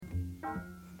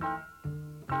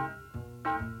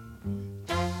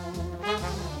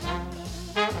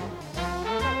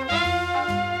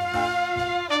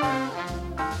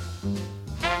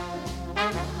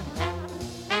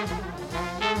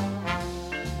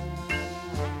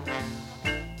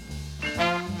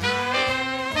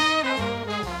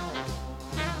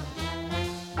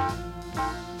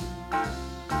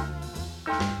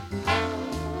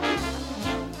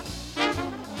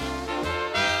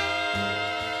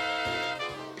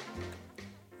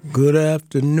good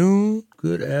afternoon,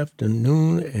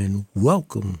 and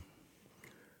welcome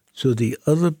to the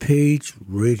Other Page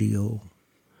Radio.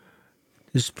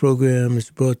 This program is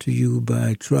brought to you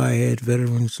by Triad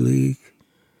Veterans League,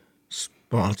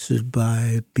 sponsored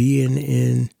by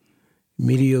BNN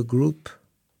Media Group.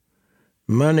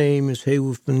 My name is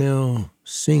Haywood Fennell,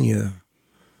 Sr.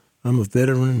 I'm a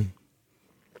veteran,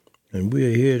 and we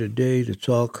are here today to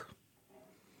talk,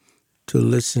 to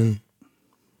listen,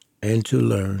 and to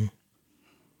learn.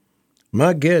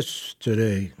 My guest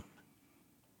today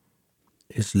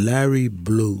is Larry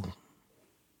Blue.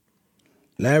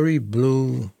 Larry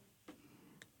Blue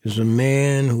is a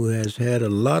man who has had a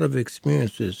lot of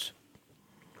experiences,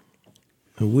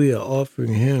 and we are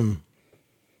offering him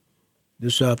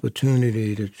this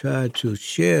opportunity to try to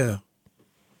share,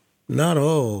 not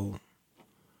all,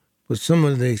 but some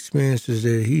of the experiences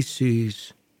that he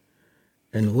sees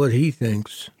and what he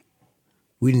thinks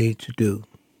we need to do.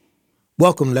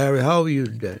 Welcome, Larry. How are you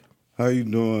today? How you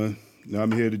doing?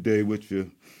 I'm here today with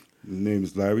you. My name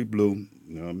is Larry Blue.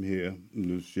 I'm here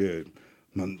to share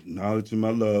my knowledge and my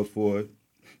love for it,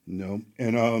 and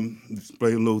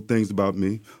explain little things about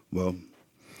me. Well,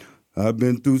 I've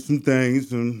been through some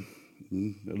things and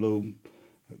a little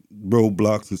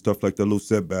roadblocks and stuff like that, a little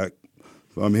setback.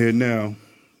 So I'm here now,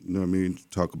 to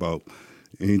talk about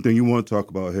anything you want to talk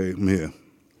about. Hey, I'm here.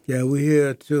 Yeah, we're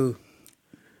here to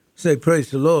say praise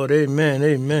the Lord. Amen,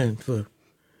 amen, for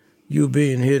you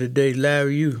being here today.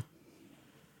 Larry, you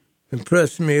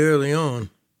impressed me early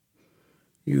on.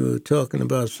 You were talking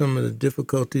about some of the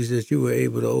difficulties that you were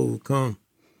able to overcome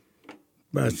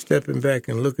by stepping back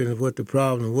and looking at what the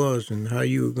problem was and how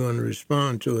you were going to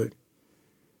respond to it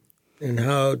and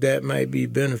how that might be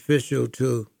beneficial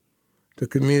to the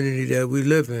community that we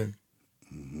live in.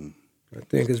 Mm-hmm. I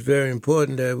think it's very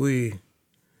important that we,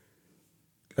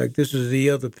 like this is the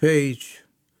other page,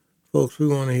 folks, we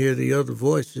want to hear the other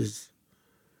voices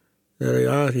that are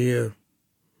out here,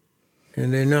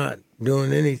 and they're not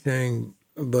doing anything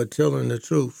but telling the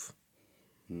truth.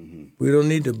 Mm-hmm. We don't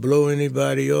need to blow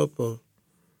anybody up or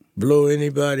blow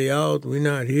anybody out. We're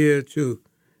not here to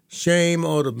shame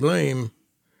or to blame.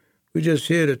 We're just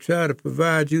here to try to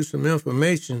provide you some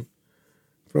information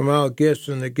from our guests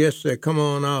and the guests that come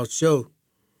on our show.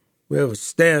 We have a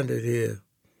standard here,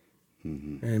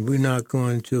 and we're not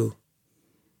going to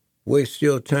waste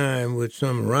your time with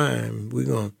some rhyme. We're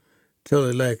going to tell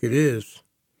it like it is.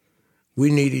 We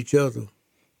need each other.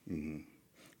 Mm-hmm.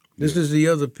 This is the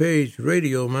Other Page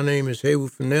Radio. My name is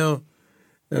Haywood Fennell,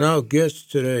 and our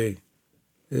guest today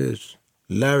is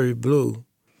Larry Blue.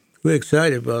 We're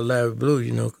excited about Larry Blue,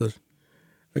 because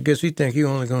I guess he think he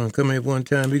only going to come here one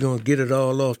time. We're going to get it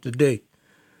all off today.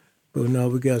 But no,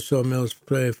 we got something else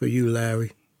planned for you,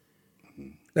 Larry.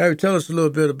 Larry, tell us a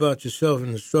little bit about yourself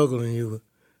and the struggle you were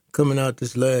coming out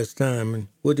this last time, and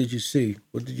what did you see?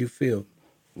 What did you feel?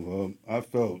 Well, I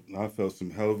felt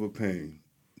some hell of a pain.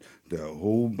 That a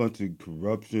whole bunch of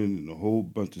corruption and a whole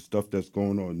bunch of stuff that's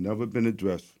going on never been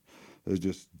addressed. It's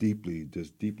just deeply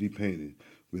painted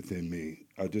within me.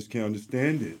 I just can't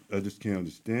understand it. I just can't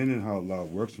understand it, how law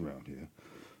works around here.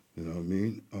 You know what I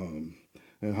mean?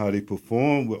 And how they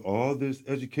perform with all this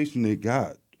education they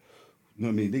got. You know what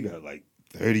I mean? They got like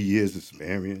 30 years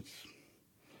experience.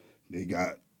 They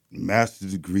got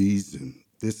master's degrees and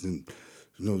this and,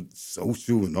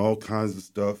 social and all kinds of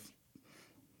stuff.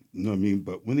 You know what I mean?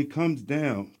 But when it comes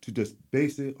down to just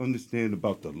basic understanding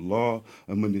about the law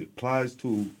and when it applies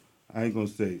to, I ain't going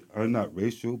to say, I'm not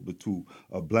racial, but to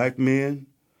a black man,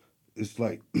 it's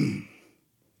like,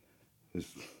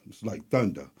 it's like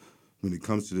thunder when it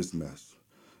comes to this mess.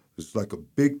 It's like a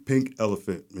big pink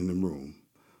elephant in the room.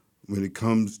 When it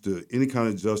comes to any kind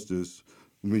of justice,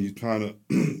 when you're trying to,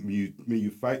 when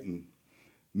you're fighting,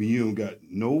 when you don't got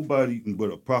nobody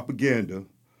but a propaganda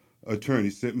attorney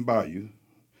sitting by you.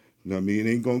 You know what I mean? It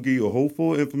ain't going to give you a whole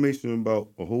full information about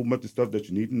a whole bunch of stuff that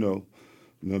you need to know,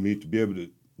 you know what I mean, to be able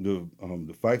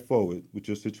to fight forward with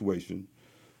your situation,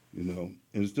 And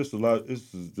it's just a lot,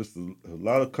 a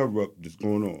lot of cover-up just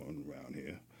going on around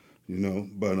here,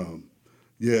 But,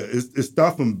 yeah, it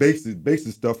starts from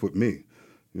basic stuff with me,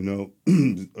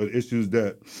 issues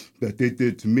that they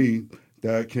did to me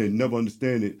that I can never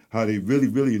understand it, how they really,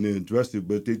 really didn't address it,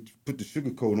 but they put the sugar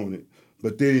coat on it,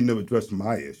 but they didn't never address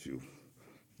my issue.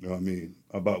 You know what I mean,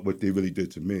 about what they really did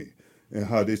to me and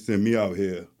how they sent me out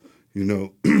here,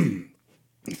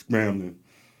 scrambling,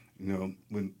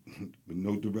 with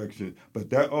no direction.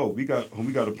 But we got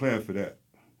a plan for that.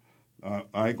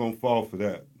 I ain't gonna fall for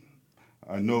that.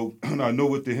 I know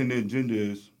what the hidden agenda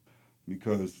is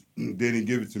because they didn't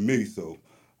give it to me. So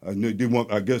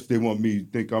I guess they want me to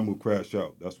think I'm gonna crash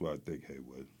out. That's what I think,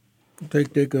 Haywood. I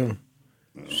think they're going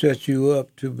to set you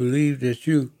up to believe that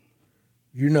you're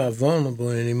not vulnerable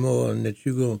anymore and that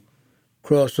you're going to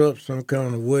cross up some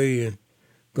kind of way and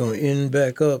going to end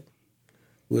back up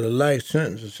with a life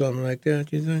sentence or something like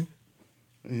that, you think?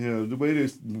 Yeah, the way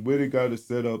they got it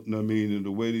set up, I mean, and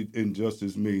the way the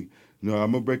injustice me, I'm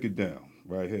gonna break it down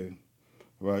right here,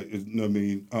 right? I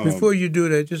mean, Before you do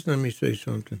that, just let me say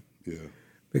something. yeah,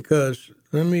 Because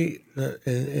let me,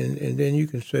 and then you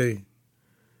can say,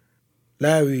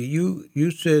 Larry,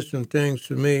 you said some things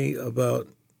to me about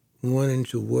wanting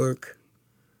to work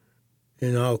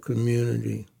in our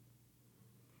community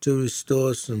to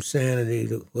restore some sanity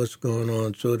to what's going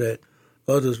on so that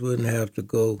others wouldn't have to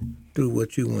go through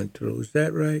what you went through. Is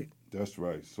that right? that's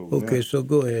right. So Okay, now, so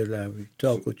go ahead, Larry.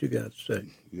 Talk what you got to say.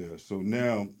 yeah, so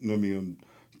now, I mean, I'm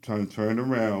trying to turn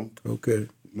around. Okay.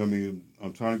 I mean,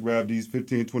 I'm trying to grab these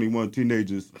 15, 21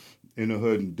 teenagers in the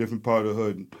hood, in different part of the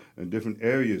hood, and different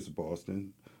areas of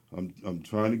Boston. I'm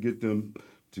trying to get them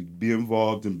to be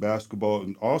involved in basketball,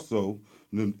 and also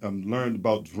I'm learning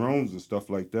about drones and stuff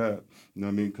like that. You know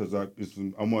what I mean? Because I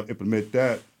want to implement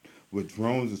that with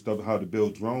drones and stuff, how to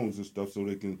build drones and stuff, so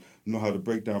they can know how to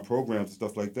break down programs and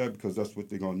stuff like that, because that's what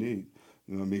they're gonna need.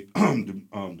 You know what I mean?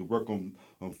 to work on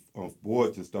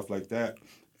boards and stuff like that,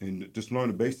 and just learn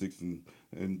the basics and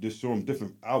just show them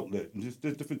different outlet and just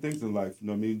different things in life. You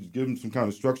know what I mean? Just give them some kind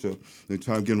of structure and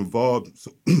try to get them involved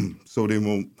so, so they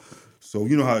won't. So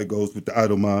you know how it goes with the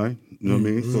idle mind. You know what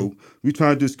I mean? So we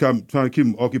trying to keep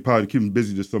them occupied and keep them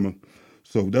busy this summer.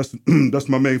 So that's that's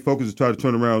my main focus, is try to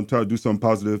turn around, try to do something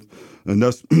positive, and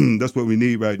that's that's what we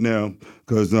need right now,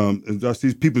 because I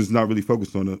see people is not really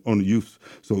focused on the youth.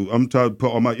 So I'm trying to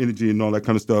put all my energy and all that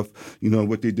kind of stuff,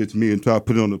 what they did to me, and try to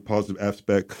put it on a positive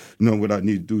aspect, what I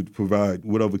need to do to provide,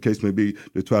 whatever the case may be,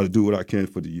 to try to do what I can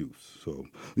for the youth. So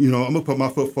I'm gonna put my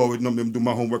foot forward, and I'm gonna do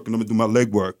my homework, and I'm gonna do my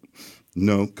legwork,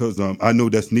 because I know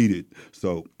that's needed.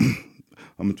 So I'm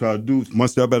gonna try to do one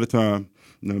step at a time.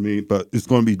 You know what I mean? But it's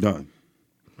gonna be done.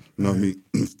 You know what I mean?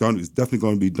 It's done. It's definitely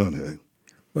going to be done, hey.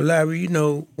 Well, Larry,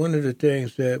 one of the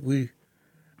things that we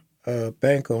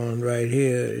bank on right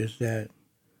here is that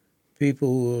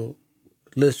people will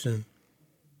listen,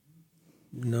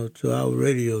 to our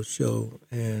radio show,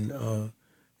 and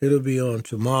it'll be on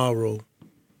tomorrow.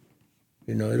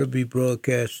 It'll be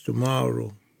broadcast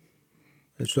tomorrow.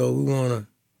 And so we want to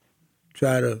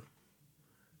try to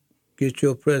get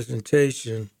your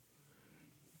presentation,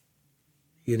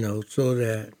 so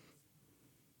that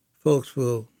folks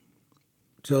will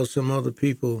tell some other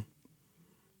people.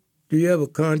 Do you have a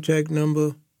contact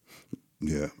number?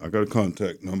 Yeah, I got a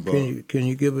contact number. Can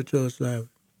you give it to us, Larry?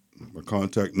 My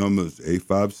contact number is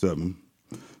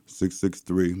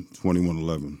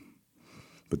 857-663-2111.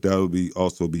 But that will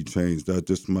also be changed. That's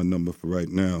just my number for right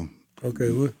now.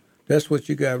 Okay, well, that's what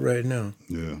you got right now.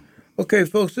 Yeah. Okay,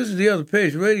 folks, this is the Other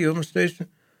Page Radio station.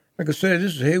 Like I said,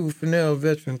 this is Haywood Fennell,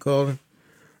 veteran, calling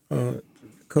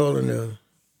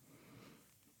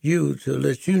you to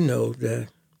let you know that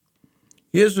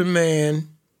here's a man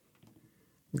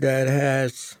that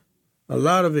has a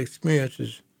lot of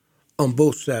experiences on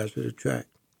both sides of the track,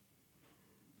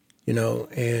 and a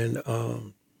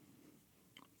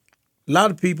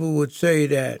lot of people would say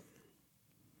that,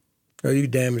 oh, you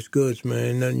damaged goods,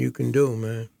 man, nothing you can do,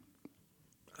 man.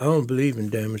 I don't believe in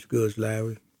damaged goods,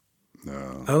 Larry.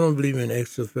 No. I don't believe in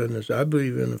ex-offenders. I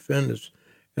believe in offenders,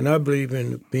 and I believe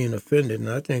in being offended,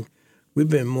 and I think we've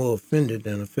been more offended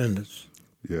than offenders.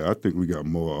 Yeah, I think we got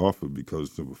more offered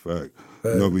because of the fact.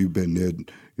 Right. We've been there,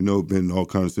 been in all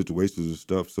kinds of situations and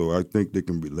stuff, so I think they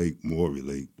can relate.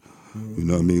 Mm-hmm. You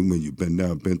know what I mean? When you've been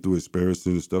through experiences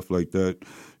and stuff like that,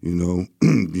 you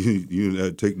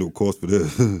didn't take no course for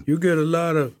this. You get a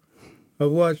lot of, I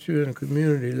watch you in the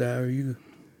community, Larry,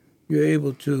 you're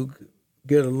able to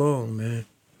get along, man.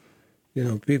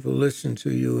 People listen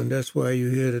to you, and that's why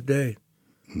you're here today.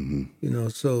 Mm-hmm.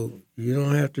 So you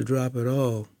don't have to drop it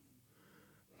all.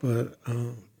 But,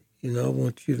 I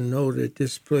want you to know that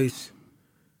this place,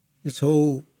 this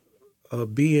whole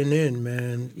being in,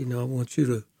 man, I want you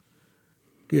to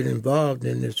get involved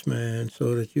in this, man,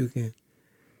 so that you can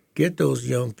get those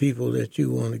young people that you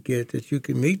want to get, that you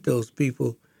can meet those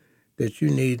people that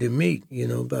you need to meet,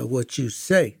 by what you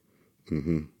say.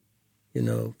 Mm-hmm.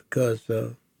 Because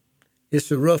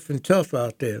it's a rough and tough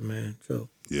out there, man, so.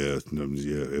 Yeah,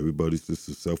 everybody's just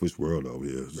a selfish world out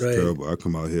here. It's right. Terrible. I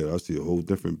come out here, I see a whole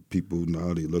different people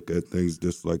now. They look at things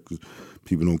just like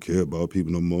people don't care about.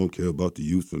 People no more care about the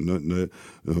youth or nothing. That,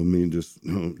 you know what I mean? Just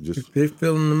they're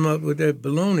filling them up with that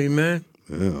baloney, man.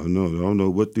 Yeah, I know. I don't know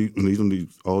what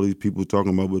all these people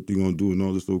talking about what they gonna do and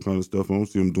all this kind of stuff. I don't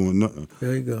see them doing nothing.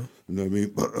 There you go. You know what I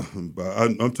mean? But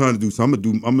I'm trying to do so. I'm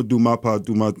gonna do my part,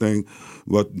 do my thing,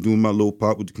 doing my little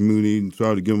part with the community, and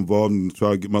try to get involved and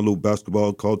try to get my little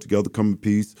basketball called together, come in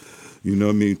peace. You know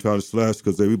what I mean? Try to slash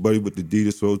because everybody with the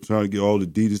Adidas, so trying to get all the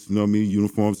Adidas, you know what I mean,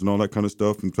 uniforms and all that kind of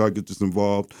stuff, and try to get this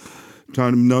involved.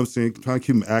 Trying to, you know what I'm saying, trying to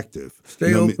keep them active. Stay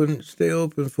you know open. I mean? Stay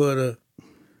open for the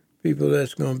people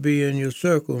that's gonna be in your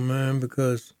circle, man,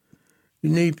 because you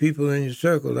need people in your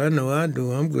circle. I know I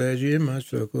do. I'm glad you're in my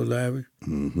circle, Larry.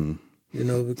 Mm-hmm. You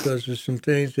know, because there's some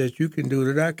things that you can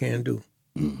do that I can't do.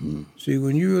 Mm-hmm. See,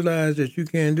 when you realize that you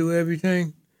can't do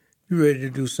everything, you're ready to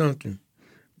do something.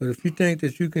 But if you think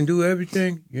that you can do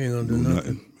everything, you ain't gonna do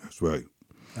nothing. That's right.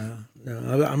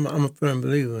 No, I'm a firm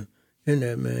believer in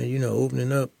that, man. You know,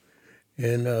 opening up.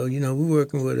 And, you know, we're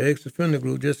working with an ex-offender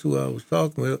group, just who I was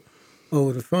talking with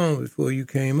over the phone before you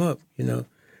came up, you know.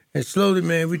 And slowly,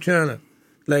 man, we're trying to,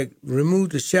 like,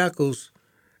 remove the shackles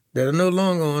that are no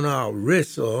longer on our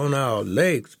wrists or on our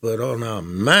legs, but on our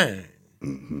mind.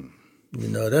 Mm-hmm. You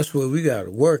know, that's where we got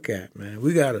to work at, man.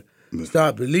 We got to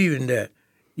start believing that,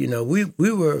 you know, we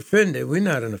were offended. We're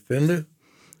not an offender.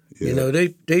 Yeah. You know,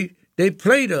 they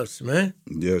played us, man.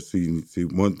 Yeah, see,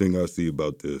 one thing I see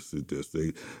about this is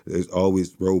there's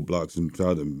always roadblocks and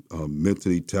try to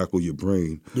mentally tackle your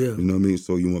brain. Yeah. You know what I mean?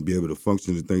 So you won't be able to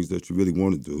function the things that you really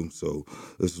want to do. So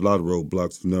there's a lot of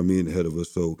roadblocks, you know what I mean, ahead of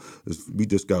us. So we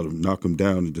just got to knock them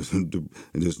down and just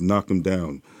knock them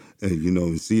down. And, you know,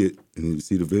 and see it, and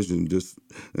see the vision,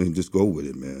 and just go with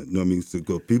it, man. You know what I mean? So,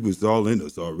 people, it's all in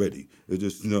us already. It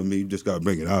just, you know what I mean? You just got to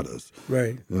bring it out of us.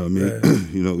 Right. You know what I mean?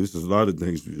 Right. You know, this is a lot of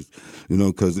things, you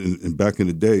know, because back in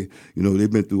the day, you know,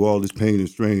 they've been through all this pain and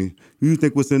strain. Who do you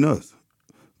think what's in us?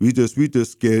 We just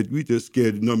scared, you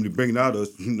know, to bring it out of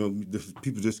us. You know,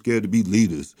 people just scared to be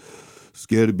leaders.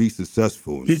 Scared to be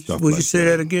successful and stuff like that. Would you say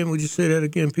that again? Would you say that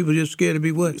again? People just scared to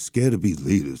be what? Scared to be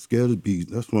leaders. Scared to be,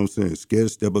 that's what I'm saying. Scared to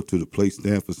step up to the plate,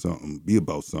 stand for something, be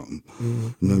about something. Mm-hmm.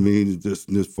 You know what I mean? Just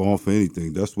fall for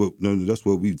anything. That's what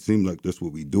we seem like that's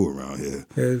what we do around here.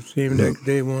 It seems like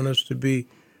they want us to be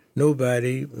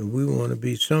nobody, and we want to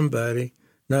be somebody,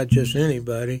 not just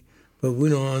anybody, but we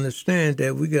don't understand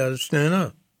that we got to stand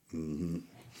up. Mm-hmm.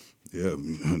 Yeah,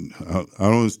 I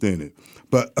don't understand it.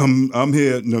 But I'm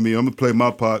here, you know what I mean? I'm going to play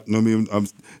my part. You know what I mean?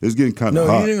 It's getting kind of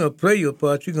hot. No, you ain't going to play your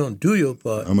part. You're going to do your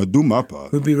part. I'm going to do my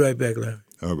part. We'll be right back, Larry.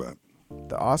 All right.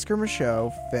 The Oscar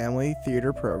Micheaux Family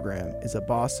Theater Program is a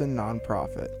Boston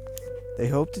nonprofit. They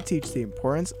hope to teach the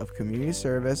importance of community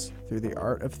service through the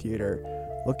art of theater,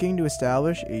 looking to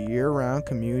establish a year-round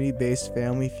community-based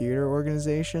family theater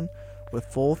organization with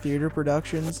full theater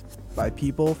productions by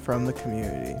people from the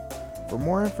community. For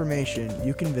more information,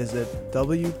 you can visit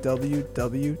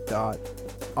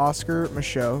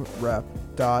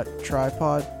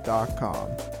www.oscarmicheauxrep.tripod.com.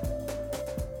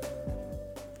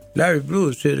 Larry Blue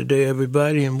is here today,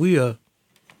 everybody, and we are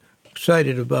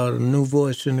excited about a new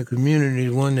voice in the community,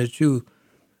 one that you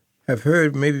have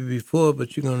heard maybe before,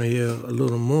 but you're going to hear a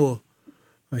little more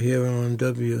here on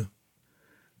the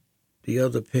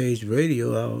Other Page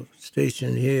Radio, our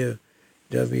station here,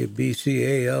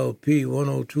 WBCALP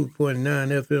 102.9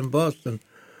 FM Boston,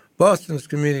 Boston's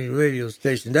community radio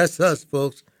station. That's us,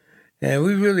 folks. And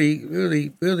we really,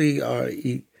 really, really are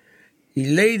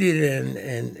elated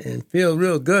and feel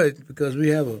real good because we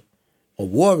have a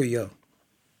warrior.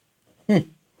 We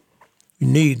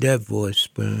need that voice,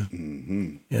 man.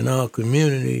 Mm-hmm. In our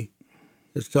community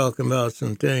is talking about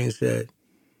some things that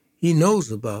he knows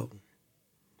about.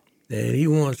 And he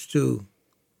wants to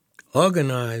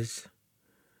organize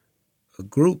a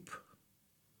group.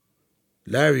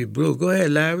 Larry Blue. Go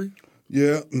ahead, Larry.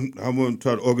 Yeah, I want to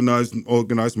try to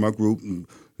organize my group. You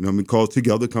know, what I mean, called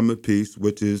Together Come in Peace,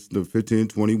 which is the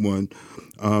 1521,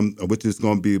 which is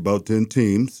going to be about 10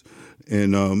 teams,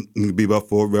 and it'll be about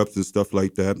 4 reps and stuff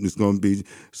like that. And it's going to be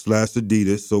 /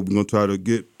 Adidas, so we're going to try to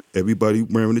get everybody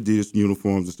wearing Adidas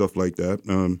uniforms and stuff like that.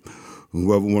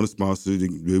 Whoever want to sponsor,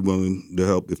 they're willing to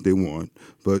help if they want.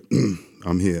 But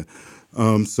I'm here.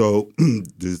 So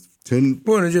there's 10. I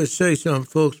want to just say something,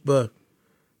 folks, about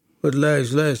what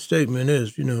Larry's last statement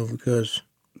is, you know, because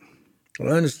I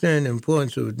understand the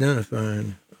importance of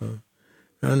identifying.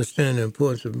 I understand the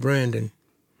importance of branding.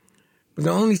 But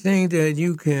the only thing that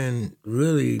you can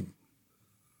really,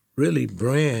 really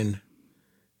brand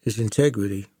is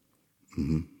integrity.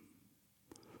 Mm-hmm.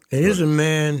 And here's a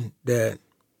man that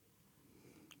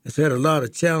has had a lot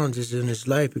of challenges in his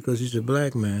life because he's a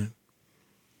black man,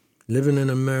 living in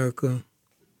America,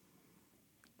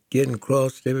 getting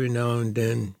crossed every now and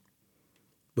then,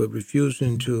 but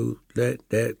refusing to let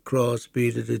that cross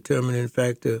be the determining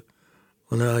factor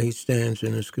on how he stands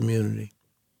in his community.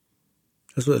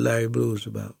 That's what Larry Blue is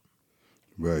about.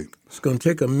 Right. It's going to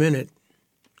take a minute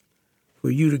for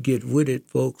you to get with it,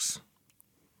 folks.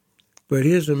 But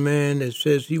here's a man that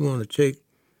says he want to take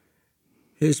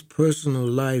his personal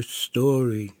life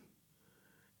story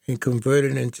and convert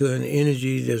it into an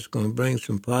energy that's going to bring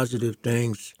some positive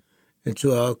things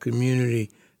into our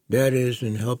community, that is,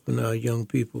 in helping our young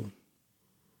people.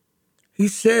 He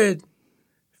said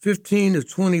 15 to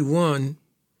 21,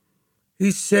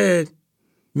 he said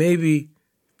maybe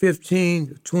 15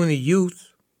 to 20 youth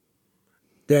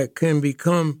that can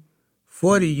become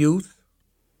 40 youth,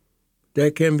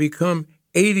 that can become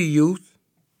 80 youth,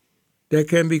 that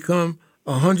can become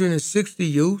 160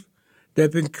 youth,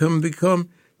 that can become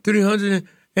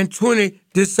 320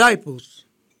 disciples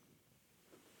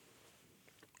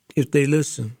if they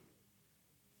listen.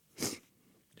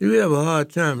 We have a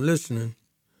hard time listening.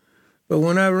 But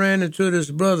when I ran into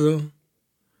this brother,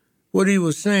 what he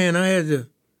was saying, I had to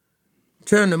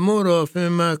turn the motor off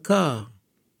in my car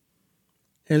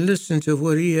and listen to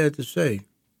what he had to say.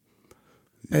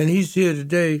 And he's here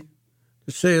today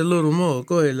to say a little more.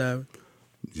 Go ahead, Larry.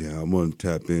 Yeah, I want to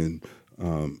tap in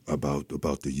about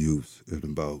the youth and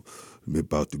about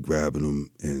the grabbing them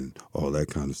and all that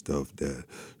kind of stuff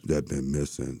that been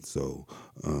missing. So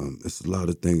it's a lot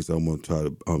of things I want to try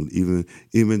to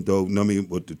even though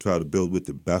what to try to build with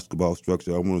the basketball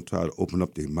structure, I want to try to open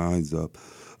up their minds up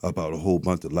about a whole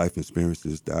bunch of life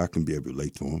experiences that I can be able to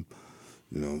relate to them.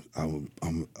 You know,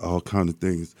 I'm all kind of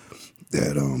things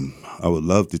that I would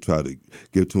love to try to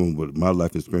give to them with my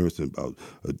life experience about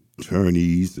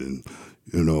attorneys and,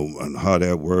 you know, and how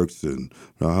that works and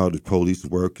how the police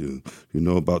work and, you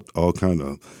know, about all kind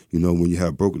of, you know, when you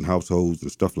have broken households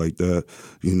and stuff like that,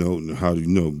 you know, and how to, you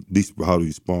know, at least how to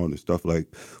respond and stuff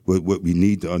like what we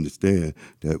need to understand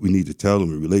that we need to tell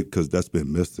them and relate because that's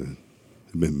been missing.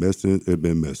 It's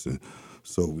been missing.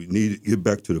 So we need to get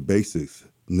back to the basics.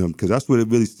 You know, because that's what it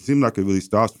really seems like. It really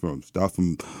starts from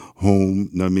home.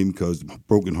 You know what I mean? Because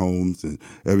broken homes and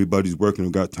everybody's working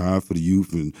and got time for the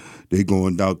youth, and they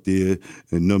going out there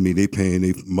and you know what I mean, they paying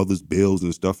their mother's bills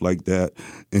and stuff like that.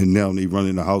 And now they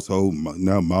running the household.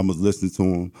 Now mama's listening to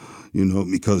them, you know,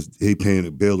 because they paying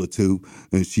a bill or two,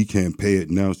 and she can't pay it.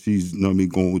 Now she's, you know what I mean,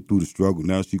 going through the struggle.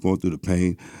 Now she's going through the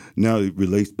pain. Now it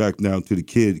relates back down to the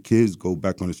kid. The kids go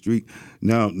back on the street.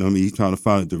 Now, you know what I mean, he's trying to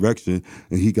find a direction,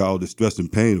 and he got all the stress and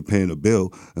pain of paying a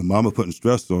bill, and mama putting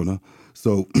stress on her.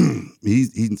 So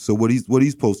so what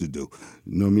he's supposed to do?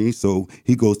 You know what I mean? So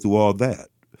he goes through all that.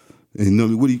 And you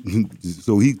know what I mean,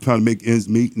 so he's trying to make ends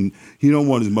meet, and he don't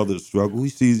want his mother to struggle. He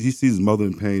sees his mother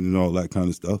in pain and all that kind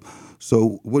of stuff.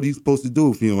 So what he's supposed to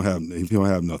do if he don't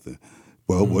have nothing?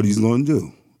 Well, what he's going to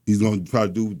do? He's going to try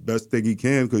to do the best thing he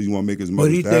can because he want to make his mother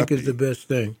happy. What do you think is the best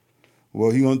thing?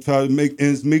 Well, he's going to try to make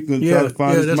ends meet and try to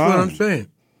find his mind. Yeah, that's what I'm saying.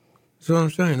 That's what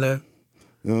I'm saying, lad.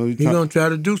 You know, he's going to try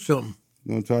to do something.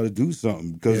 He's going to try to do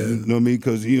something because, you know what I mean,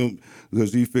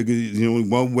 because he figured, you know,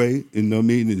 one way, you know what I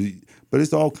mean? But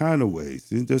it's all kind of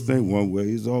ways. It just ain't one way.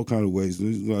 It's all kind of ways.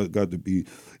 It's got to be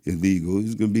illegal.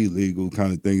 It's going to be legal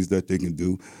kind of things that they can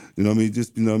do. You know what I mean?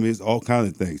 Just, you know what I mean? It's all kind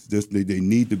of things. Just they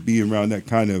need to be around that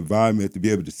kind of environment to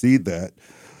be able to see that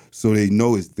so they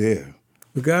know it's there.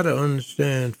 We got to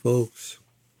understand, folks,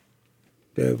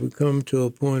 that we come to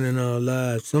a point in our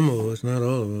lives, some of us, not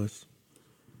all of us,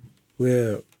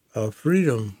 where our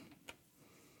freedom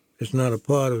is not a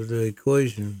part of the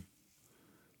equation.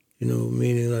 You know,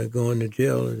 meaning like going to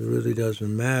jail, it really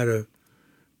doesn't matter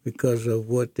because of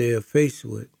what they are faced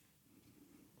with.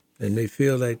 And they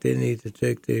feel like they need to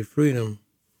take their freedom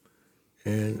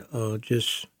and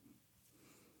just,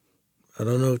 I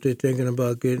don't know if they're thinking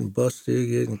about getting busted,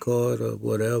 getting caught, or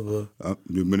whatever.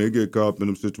 When they get caught up in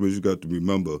them situations, you got to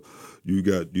remember, you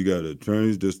got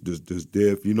attorneys that's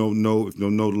there. If you don't know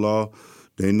the law,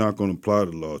 they're not going to apply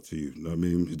the law to you. I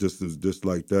mean, it's just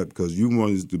like that because you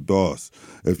one is the boss.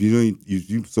 If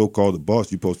you so-called the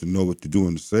boss, you're supposed to know what to do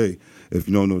and to say. If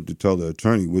you don't know what to tell the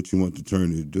attorney, what you want the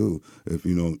attorney to do. If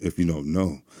you don't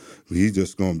know, he's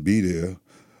just going to be there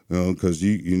because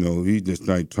he's just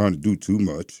not trying to do too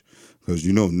much because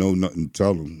you don't know nothing to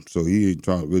tell him. So he ain't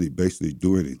trying to really basically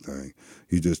do anything.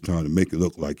 He's just trying to make it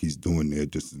look like he's doing there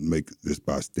just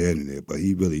by standing there. But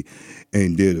he really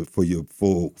ain't there for your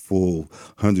full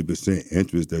 100%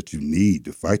 interest that you need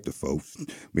to fight the folks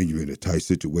when you're in a tight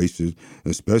situation,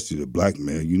 especially the black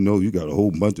man. You know you got a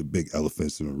whole bunch of big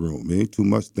elephants in the room. There ain't too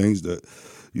much things that,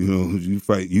 you know, you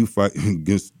fight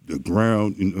against the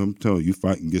ground. You know, I'm telling you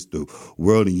fighting against the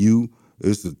world and you.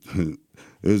 That's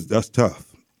tough.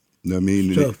 You know what I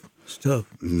mean? It's tough.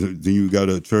 Then you got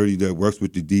an attorney that works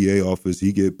with the DA office.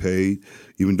 He get paid,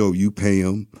 even though you pay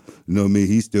him. You know what I mean?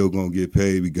 He's still gonna get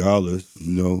paid regardless.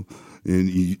 You know, and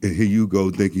here you go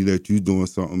thinking that you're doing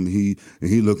something. He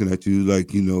looking at you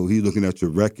like, he looking at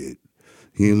your record.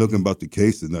 He ain't looking about the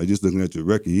cases now. Just looking at your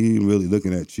record. He ain't really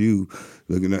looking at you.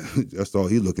 Looking at that's all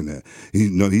he looking at. He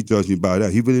judging you by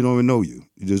that. He really don't even know you.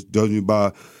 He just judging you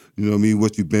by,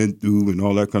 what you've been through and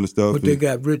all that kind of stuff. What they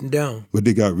got written down. What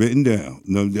they got written down.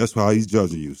 That's how he's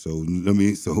judging you. So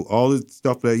so all the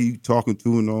stuff that he talking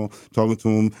to him,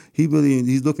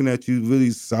 he's looking at you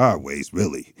really sideways,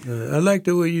 really. I like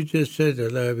the way you just said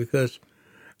that, Larry, because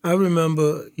I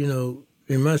remember,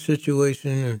 in my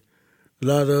situation and a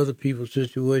lot of other people's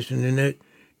situation, in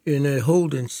that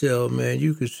holding cell, man,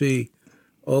 you could see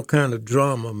all kind of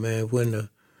drama, man. When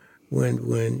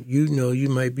you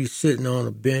might be sitting on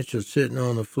a bench or sitting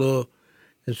on the floor,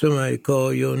 and somebody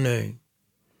call your name,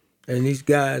 and these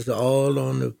guys are all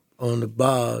on the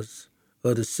bars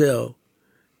of the cell,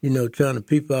 trying to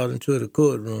peep out into the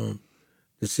courtroom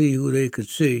to see who they could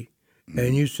see,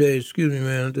 and you say, "Excuse me,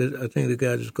 man, I think the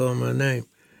guy just called my name,"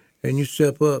 and you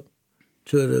step up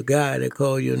to the guy that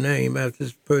called your name after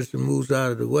this person moves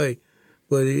out of the way.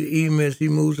 But even as he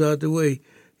moves out of the way,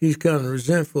 he's kind of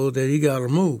resentful that he got to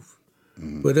move.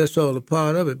 But that's all a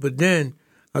part of it. But then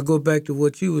I go back to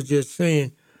what you was just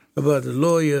saying about the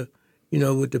lawyer,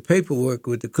 with the paperwork,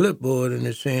 with the clipboard in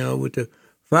his hand, or with the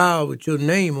file with your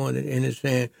name on it in his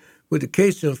hand, with the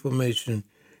case information,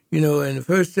 and the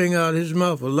first thing out of his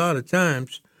mouth a lot of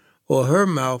times, or her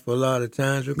mouth a lot of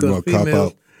times, because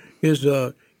females is,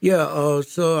 so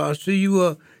I see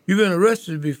you've been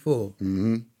arrested before.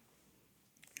 Mm-hmm.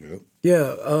 Yep.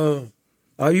 Yeah.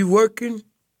 Are you working?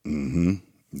 Mm-hmm.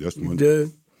 That's one.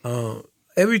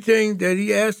 Everything that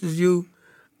he asks you,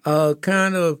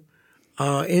 anything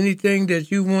that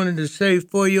you wanted to say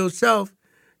for yourself,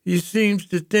 you seems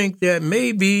to think that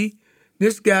maybe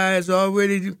this guy has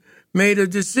already made a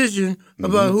decision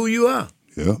about who you are.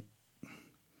 Yeah.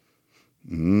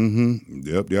 Mm-hmm.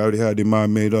 Yep. They already had their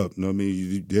mind made up.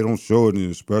 They don't show it and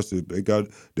express it. They got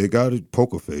a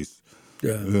poker face.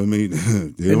 Yeah. They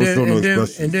don't show no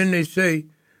expression. And then they say,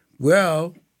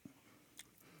 well.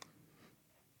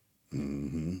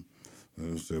 Mm-hmm.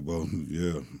 I say, well,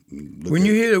 yeah. When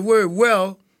you hear the word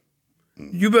 "well,"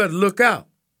 you better look out.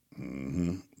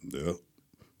 Mm-hmm. Yeah.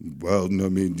 Well,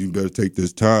 you better take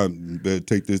this time. You better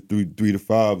take this 3 to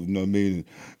 5. And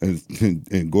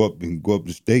go up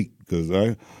the state because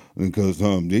they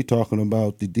talking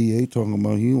about the DA talking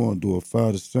about he want to do a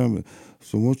 5 to 7.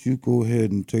 So once you go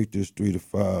ahead and take this 3 to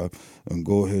 5 and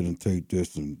go ahead and take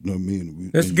this and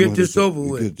let's get this over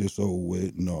with. Get this over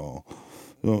with. No.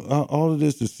 All of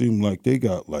this just seemed like they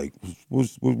got what we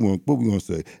gonna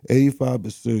say?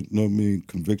 85%.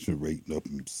 Conviction rate up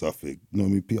in Suffolk.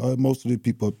 Most of the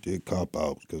people up there cop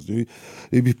out because they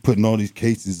be putting all these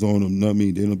cases on them.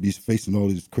 They don't be facing all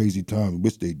this crazy time,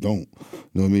 which they don't.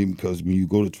 Because when you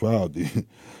go to trial, they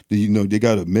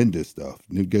got to amend this stuff.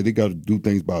 They got to do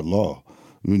things by law.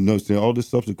 All this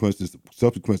subsequence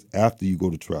after you go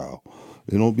to trial.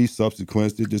 They don't be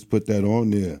subsequence. They just put that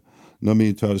on there.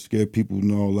 Try to scare people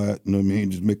and all that.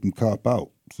 Just make them cop out.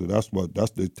 So that's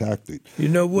the tactic. You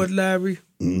know what, Larry?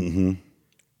 Mm-hmm.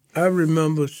 I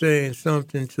remember saying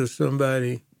something to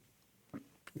somebody.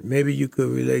 Maybe you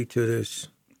could relate to this.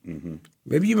 Mm-hmm.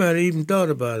 Maybe you might have even thought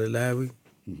about it, Larry.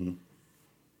 Mm-hmm.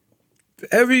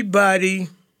 Everybody,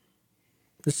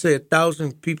 let's say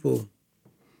 1,000 people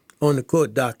on the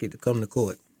court docket to come to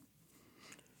court.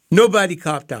 Nobody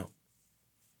copped out.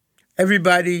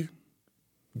 Everybody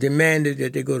demanded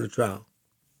that they go to trial.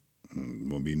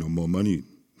 Won't be no more money.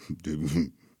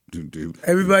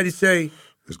 Everybody say,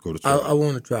 let's go to trial. I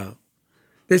want a trial.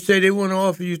 They say they want to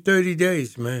offer you 30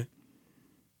 days, man.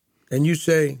 And you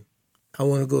say, I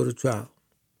want to go to trial.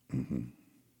 Mm-hmm.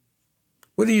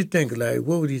 What do you think, Larry?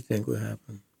 What would you think would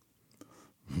happen?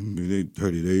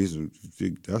 30 days,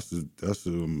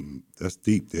 that's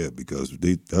deep there because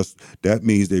that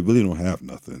means they really don't have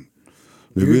nothing.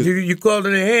 You called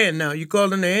in a hand now. You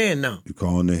called in a hand now. You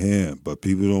calling the hand, but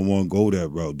people don't want to go that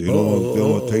route. They don't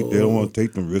want to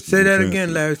take them risks. Say that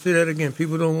again, Larry. Say that again.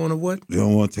 People don't want to what? They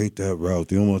don't want to take that route.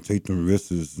 They don't want to take them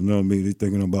risks. You know what I mean? They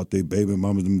thinking about their baby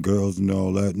mamas, them girls, and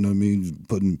all that. You know what I mean?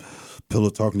 Putting pillow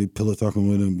talking with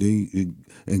them,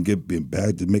 and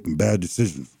making bad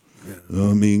decisions. Yeah. You know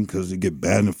what I mean? Because they get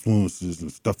bad influences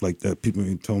and stuff like that. People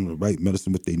ain't telling them the right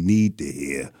medicine, what they need to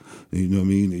hear. You know what I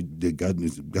mean? They got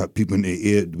people in their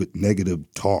ear with negative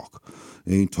talk.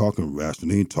 They ain't talking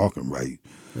rational. They ain't talking right.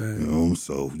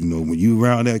 So, when you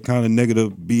around that kind of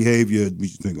negative behavior, you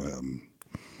think what happened.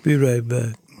 Be right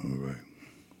back. All right.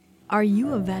 Are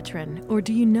you a veteran, or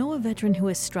do you know a veteran who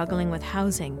is struggling with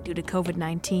housing due to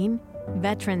COVID-19?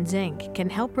 Veterans Inc. can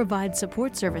help provide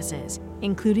support services,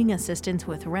 including assistance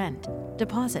with rent,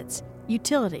 deposits,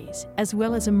 utilities, as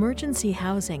well as emergency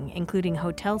housing, including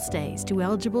hotel stays to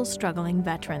eligible struggling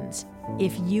veterans.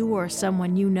 If you or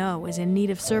someone you know is in need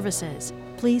of services,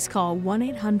 please call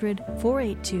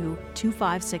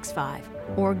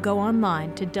 1-800-482-2565 or go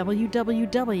online to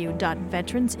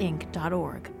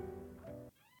www.veteransinc.org.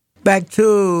 Back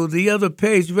to the other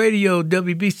page radio,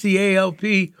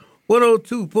 WBCALP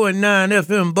 102.9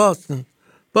 FM Boston,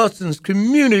 Boston's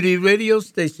community radio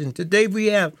station. Today we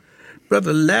have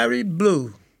Brother Larry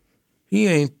Blue. He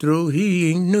ain't through,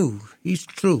 he ain't new, he's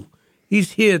true.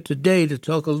 He's here today to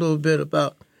talk a little bit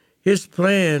about his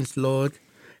plans, Lord,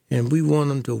 and we want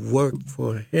them to work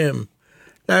for him.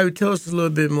 Larry, tell us a little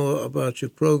bit more about your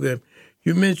program.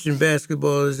 You mentioned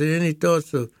basketball. Is there any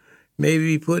thoughts of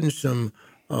maybe putting some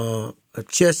a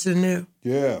chess in there?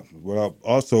 Yeah. What I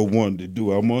also wanted to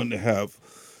do, I wanted to have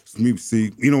me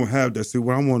see. You don't have that. See,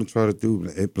 what I want to try to do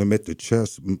is implement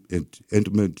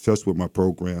chess with my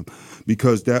program,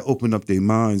 because that open up their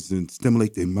minds and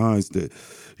stimulate their minds that,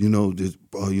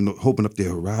 open up their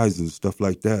horizons and stuff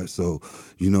like that. So,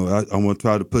 I want to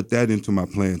try to put that into my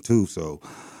plan too. So,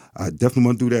 I definitely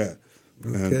want to do that.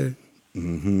 Okay.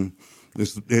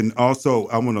 And also,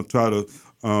 I want to try to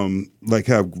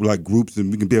have groups,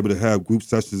 and we can be able to have group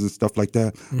sessions and stuff like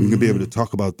that. We can be able to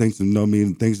talk about things, and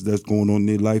things that's going on in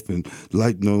their life, and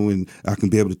and I can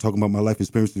be able to talk about my life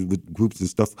experiences with groups and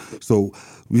stuff. So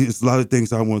it's a lot of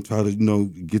things I want to try to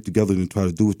get together and try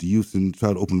to do with the youth, and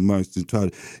try to open their minds and try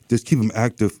to just keep them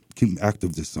active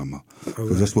this summer,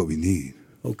 because that's what we need.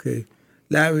 Okay,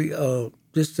 Larry,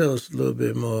 just tell us a little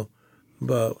bit more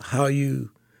about how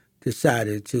you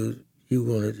decided you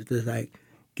wanted to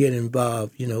get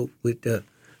involved, with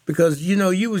because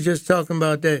you was just talking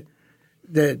about that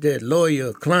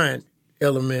lawyer client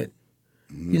element.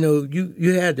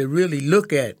 You had to really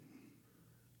look at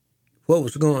what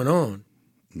was going on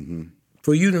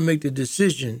for you to make the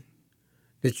decision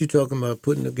that you're talking about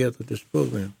putting together this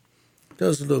program. Tell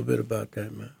us a little bit about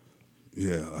that, man.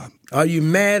 Yeah. Are you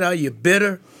mad? Are you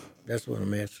bitter? That's what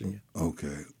I'm asking you.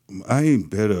 Okay. I ain't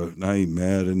bitter. I ain't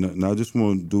mad, and I just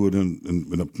want to do it and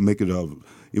make it out.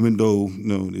 Even though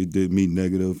it did me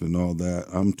negative and all that,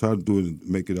 I'm trying to do it and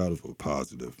make it out of a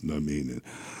positive. You know what I mean?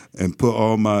 And put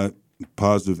all my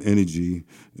positive energy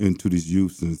into these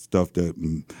youths and stuff that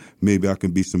maybe I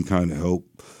can be some kind of help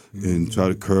and try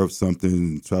to curb something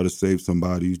and try to save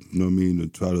somebody. You know what I mean?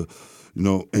 And try to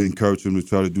encourage them to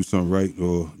try to do something right,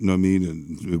 or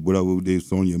and whatever they's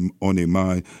on their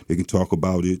mind, they can talk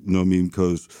about it. You know what I mean?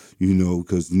 Because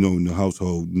in the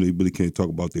household, they really can't talk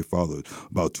about their father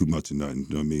about too much or nothing. You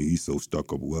know what I mean? He's so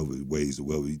stuck up whatever ways or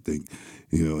whatever he think,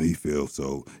 he feels.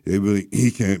 So he really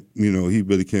can't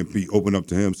be open up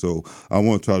to him. So I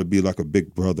want to try to be like a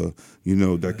big brother,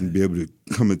 that can be able to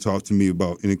come and talk to me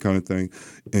about any kind of thing,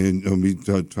 and me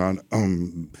trying to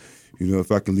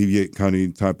if I can alleviate kind of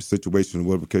any type of situation or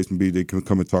whatever the case may be, they can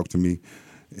come and talk to me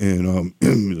and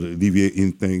alleviate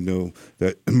anything,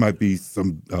 that might be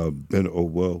some better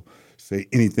or say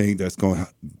anything that's going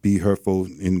to be hurtful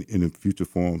in a future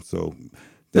form. So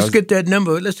let's get that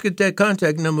number. Let's get that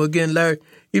contact number again, Larry.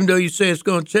 Even though you say it's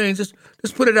going to change,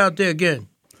 let's put it out there again.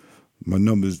 My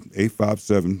number is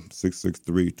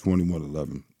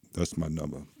 857-663-2111. That's my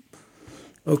number.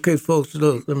 Okay, folks,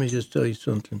 look, let me just tell you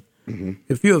something.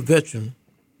 If you're a veteran,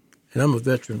 and I'm a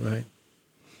veteran, right?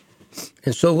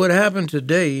 And so what happened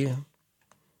today,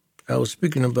 I was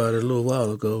speaking about it a little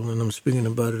while ago, and I'm speaking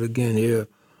about it again here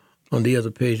on the other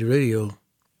page radio.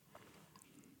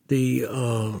 The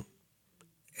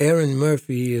Erin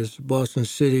Murphy is Boston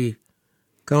City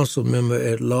Council member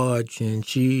at large, and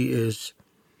she is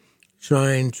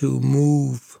trying to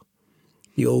move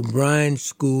the O'Brien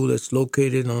School that's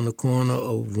located on the corner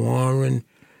of Warren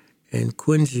and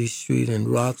Quincy Street in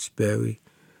Roxbury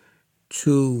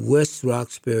to West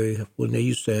Roxbury, when they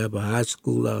used to have a high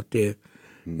school out there.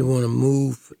 They want to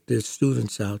move the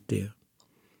students out there.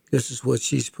 This is what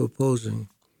she's proposing.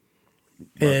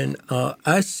 And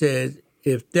I said,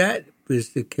 if that is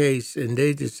the case and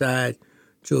they decide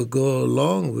to go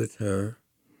along with her,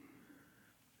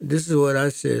 this is what I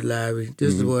said, Larry.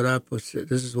 This is what this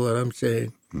is what I'm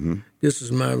saying. This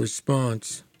is my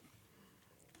response.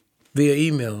 Via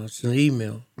email. It's an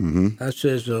email. I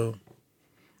says,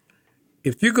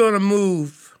 if you're going to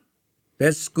move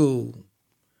that school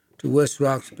to West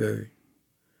Roxbury,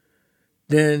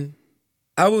 then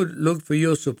I would look for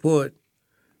your support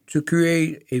to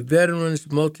create a Veterans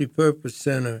Multipurpose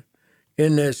Center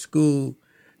in that school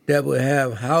that would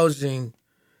have housing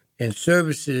and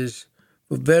services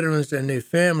for veterans and their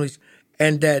families,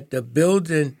 and that the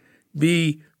building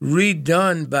be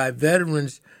redone by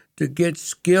veterans to get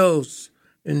skills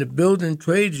in the building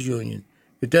trades union,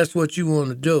 if that's what you want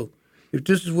to do. If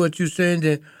this is what you're saying,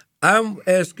 then I'm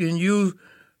asking you,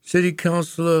 City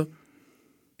Councilor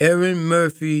Erin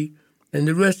Murphy, and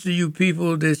the rest of you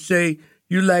people that say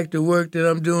you like the work that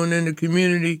I'm doing in the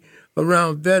community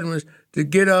around veterans, to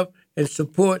get up and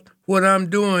support what I'm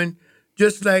doing,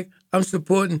 just like I'm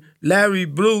supporting Larry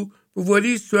Blue for what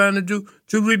he's trying to do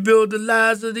to rebuild the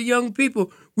lives of the young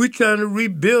people. We're trying to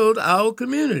rebuild our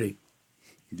community.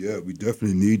 Yeah, we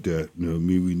definitely need that. You know what I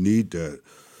mean? We need that.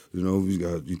 You know,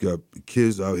 you got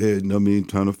kids out here, you know what I mean,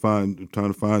 trying to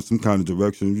find some kind of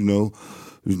direction, you know.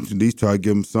 At least try to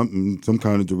give them some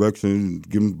kind of direction,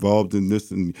 get involved in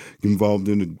this and get involved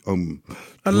in the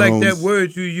I like that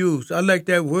word you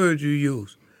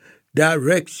use.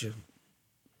 Direction.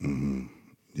 Mm-hmm.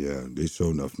 Yeah, they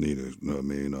sure enough need it, you know what I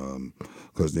mean?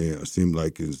 Because they seem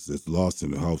like it's lost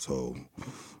in the household.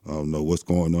 I don't know what's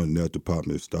going on in that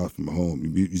department. It starts from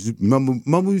home.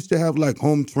 Remember we used to have like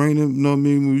home training, you know what I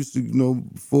mean? We used to, you know,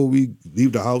 before we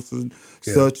leave the house and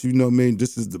such, you know what I mean?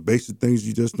 This is the basic things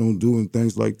you just don't do and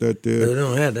things like that there. They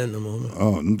don't have that no more.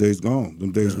 Oh, them days gone.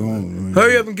 Them days gone. I mean,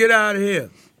 hurry up and get out of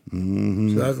here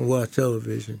mm-hmm. so I can watch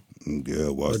television. Yeah,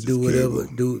 watch or do whatever,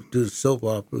 do the soap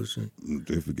operas. And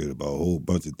they forget about a whole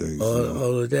bunch of things.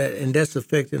 All of that. And that's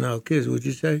affecting our kids, would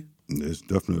you say? It's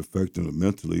definitely affecting them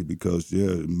mentally because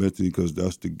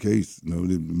that's the case. You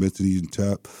know, mentally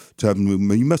tapping.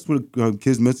 When you mess with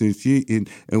kids mentally,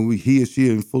 he or she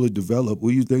ain't fully developed, what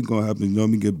do you think gonna happen? You know what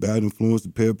I mean? Get bad influence,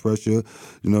 peer pressure.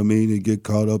 You know what I mean? They get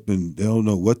caught up and they don't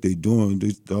know what they doing.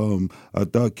 I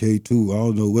thought K2. I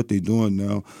don't know what they doing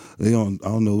now. I don't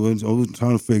know. I'm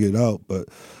trying to figure it out, but.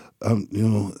 You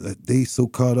know, they so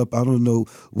caught up. I don't know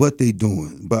what they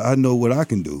doing, but I know what I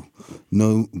can do.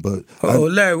 No, but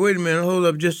Larry, wait a minute, hold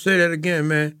up. Just say that again,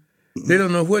 man. They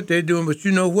don't know what they're doing, but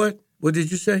you know what? What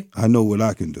did you say? I know what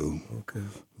I can do. Okay.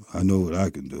 I know what I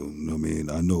can do. You know what I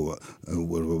mean? I know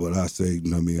what I say. You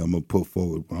know what I mean? I'm gonna put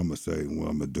forward what I'm gonna say and what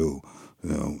I'm gonna do. You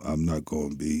know, I'm not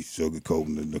going to be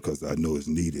sugarcoating it because I know it's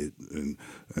needed, and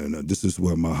this is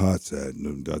where my heart's at.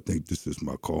 And I think this is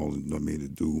my calling. You know what I mean, to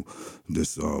do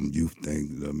this youth thing.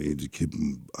 You know what I mean, to keep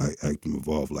them active,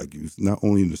 involved like youth. Not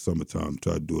only in the summertime,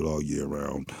 try to do it all year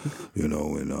round. You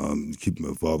know, and keep them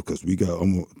involved because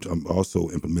I'm also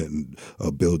implementing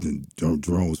building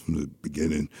drones from the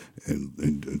beginning,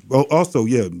 and also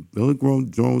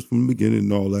building drones from the beginning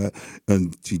and all that,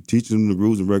 and teaching them the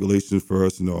rules and regulations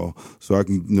first and all. So I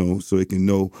can, so they can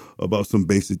know about some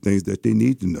basic things that they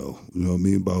need to know. You know what I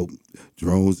mean, about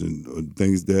drones and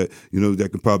things that that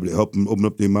can probably help them open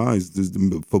up their minds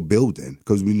for building,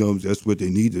 because we know that's what they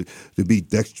need to be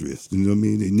dexterous. You know what I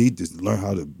mean? They need to learn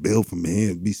how to build from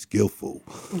hand, be skillful.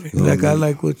 I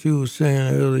like what you were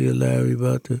saying earlier, Larry,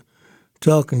 about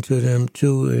talking to them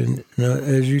too, and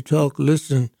as you talk,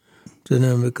 listen to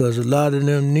them, because a lot of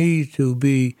them need to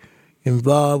be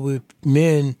involved with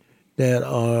men that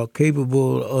are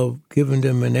capable of giving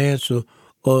them an answer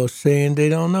or saying they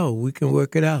don't know. We can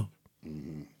work it out.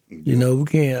 Mm-hmm. We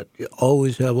can't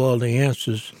always have all the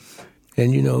answers.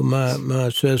 And, my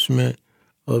assessment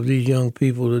of these young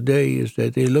people today is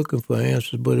that they're looking for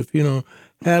answers. But if you don't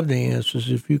have the answers,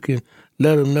 if you can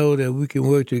let them know that we can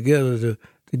work together to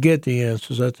get the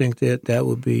answers, I think that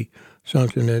would be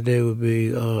something that they would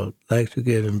be like to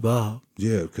get involved.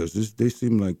 Yeah, because they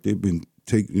seem like they've been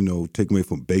take away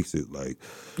from basic, like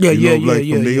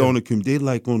they on a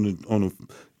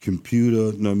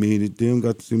computer. You know what I mean? They don't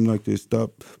got to seem like they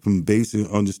stop from basic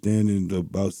understanding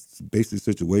about basic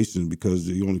situations because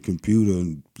they're on a computer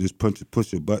and just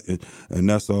push a button and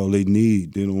that's all they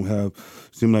need. They don't have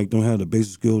the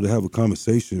basic skill to have a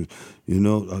conversation. They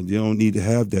don't need to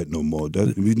have that no more.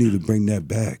 We need to bring that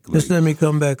back. Just let me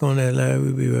come back on that, Larry.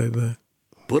 We'll be right back.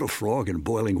 Put a frog in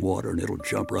boiling water and it'll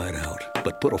jump right out.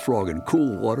 But put a frog in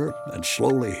cool water and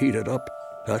slowly heat it up,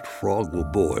 that frog will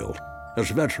boil.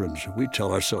 As veterans, we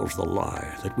tell ourselves the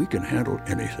lie that we can handle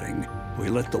anything. We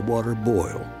let the water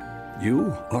boil.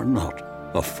 You are not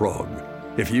a frog.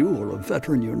 If you or a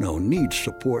veteran needs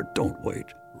support, don't wait.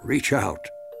 Reach out.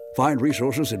 Find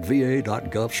resources at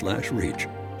va.gov/reach.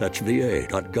 That's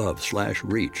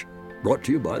va.gov/reach. Brought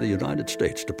to you by the United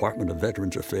States Department of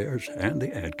Veterans Affairs and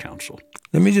the Ad Council.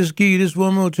 Let me just give you this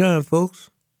one more time,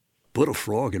 folks. Put a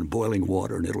frog in boiling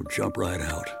water and it'll jump right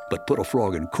out. But put a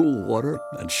frog in cool water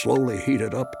and slowly heat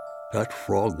it up, that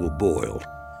frog will boil.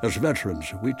 As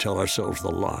veterans, we tell ourselves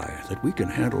the lie that we can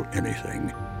handle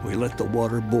anything. We let the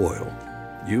water boil.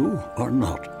 You are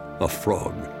not a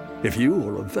frog. If you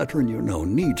or a veteran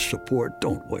needs support,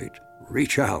 don't wait.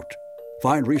 Reach out.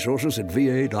 Find resources at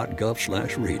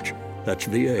va.gov/reach. That's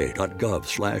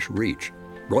va.gov/reach.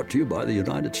 Brought to you by the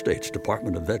United States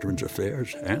Department of Veterans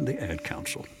Affairs and the Ad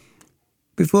Council.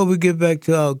 Before we get back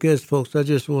to our guests, folks, I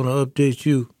just want to update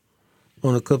you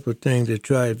on a couple of things that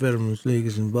Triad Veterans League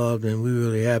is involved in. We're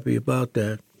really happy about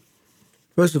that.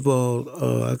 First of all,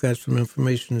 I got some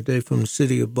information today from the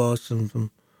city of Boston,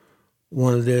 from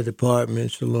one of their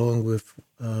departments, along with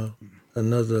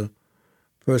another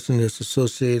person that's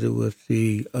associated with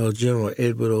the General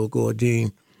Edward O.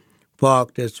 Gordine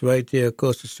Park that's right there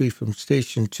across the street from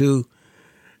Station 2,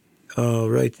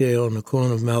 right there on the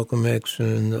corner of Malcolm X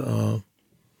and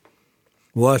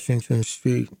Washington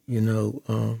Street.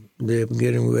 They're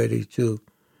getting ready to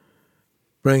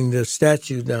bring the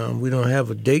statue down. We don't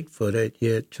have a date for that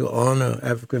yet, to honor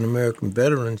African-American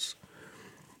veterans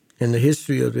and the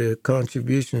history of their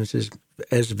contributions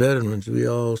as veterans. We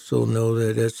also know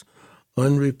that that's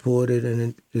unreported,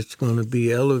 and it's going to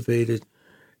be elevated,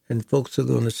 and folks are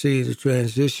going to see the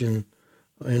transition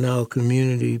in our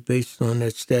community based on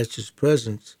that statue's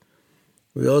presence.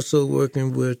 We're also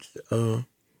working with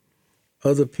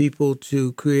other people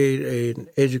to create an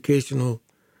educational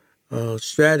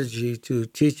strategy to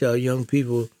teach our young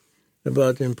people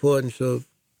about the importance of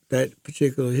that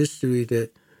particular history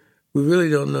that we really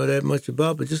don't know that much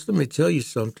about. But just let me tell you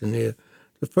something here.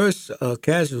 The first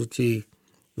casualty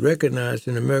recognized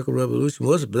in the American Revolution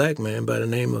was a black man by the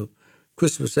name of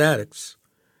Crispus Attucks.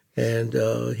 And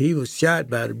he was shot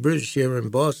by the British here in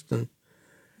Boston.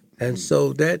 And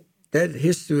so that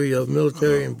history of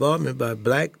military involvement by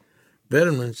black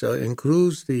veterans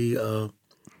includes the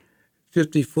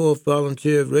 54th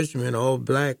Volunteer Regiment, all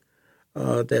black,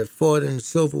 that fought in the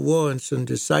Civil War in some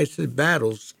decisive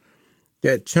battles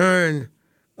that turned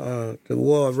the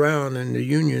war around and the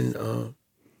Union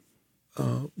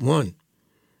won.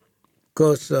 Of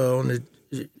course, on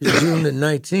June the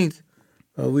 19th,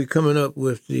 we're coming up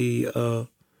with the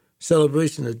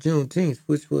celebration of Juneteenth,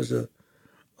 which was a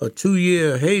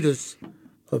 2-year hiatus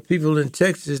of people in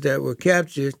Texas that were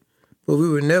captured, but we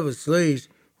were never slaves,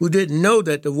 who didn't know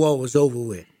that the war was over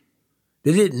with.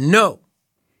 They didn't know.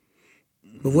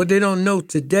 But what they don't know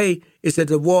today is that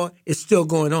the war is still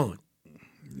going on.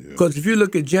 Because if you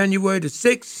look at January the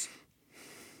 6th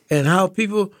and how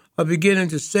people are beginning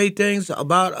to say things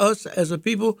about us as a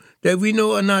people that we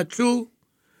know are not true,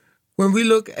 when we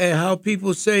look at how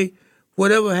people say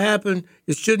whatever happened,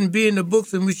 it shouldn't be in the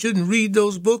books and we shouldn't read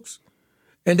those books,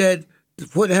 and that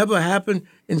whatever happened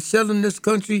in selling this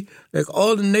country, like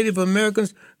all the Native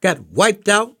Americans got wiped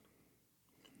out,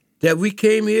 that we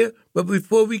came here, but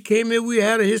before we came here, we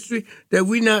had a history that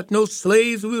we not no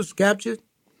slaves, we was captured.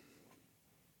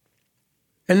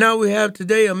 And now we have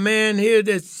today a man here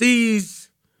that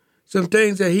sees some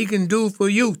things that he can do for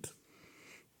youth.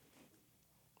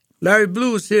 Larry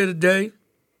Blue is here today.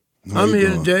 I'm here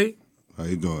today. How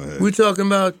you doing, Ed? We're talking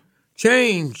about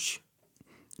change.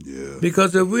 Yeah.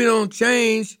 Because if we don't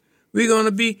change, we're going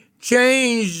to be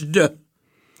changed.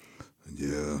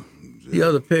 Yeah. The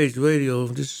Other Page Radio,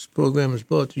 this program is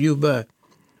brought to you by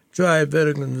Triad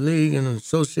Veterans League in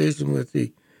association with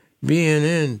the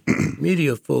BNN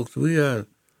media folks. We got a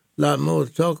lot more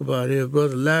to talk about here,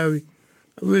 Brother Larry.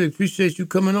 I really appreciate you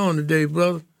coming on today,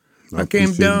 brother. I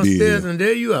came downstairs and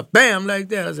there you are, bam, like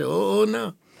that. I said, oh,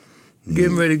 no.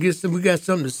 Getting ready to get some. We got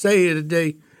something to say here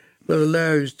today. Brother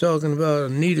Larry was talking about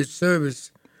a needed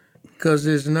service because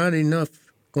there's not enough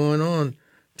going on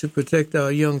to protect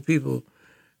our young people.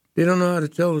 They don't know how to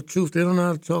tell the truth. They don't know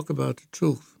how to talk about the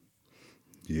truth.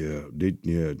 Yeah,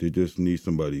 they just need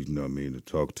somebody, to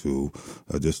talk to.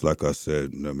 Just like I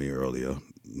said, earlier,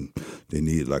 they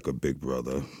need like a big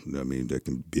brother, that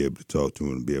can be able to talk to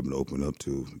and be able to open up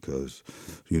to, because,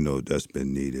 that's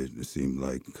been needed. It seemed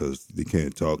like, because they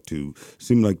can't talk to,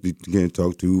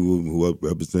 whoever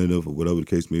representative or whatever the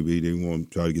case may be. They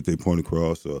want to try to get their point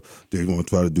across, or they want to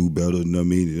try to do better.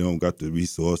 They don't got the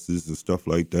resources and stuff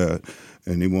like that,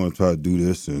 and they want to try to do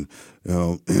this, and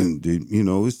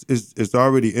it's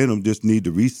already in them. Just need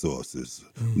the resources,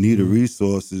 need the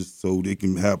resources so they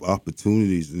can have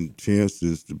opportunities and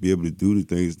chances to be able to do the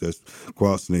things that's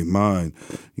crossing their mind.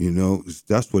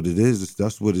 That's what it is.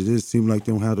 That's what it is. Seem like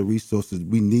they don't have the resources.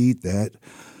 We need that.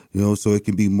 So it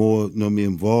can be more,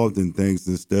 involved in things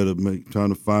instead of trying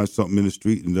to find something in the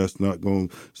street, and it's not going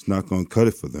to cut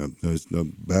it for them. It's not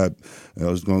bad.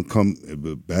 It's going to come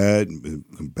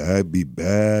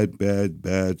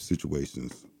bad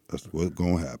situations. That's what's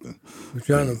going to happen. We're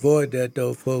trying to avoid that,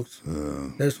 though, folks.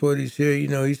 That's what he's here.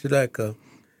 He's like a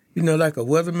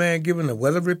weatherman giving a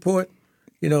weather report,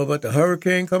 about the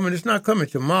hurricane coming. It's not coming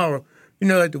tomorrow.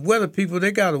 like the weather people,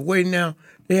 they got a way now.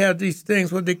 They have these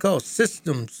things, what they call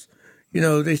systems.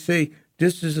 They say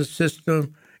this is a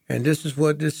system, and this is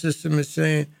what this system is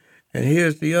saying, and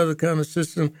here's the other kind of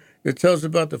system that tells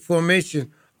about the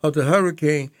formation of the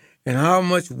hurricane and how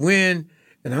much wind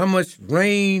and how much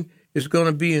rain is going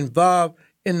to be involved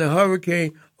in the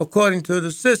hurricane according to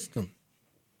the system.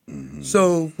 Mm-hmm.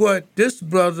 So what this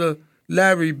brother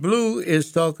Larry Blue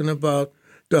is talking about,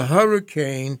 the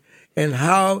hurricane and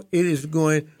how it is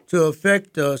going to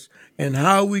affect us and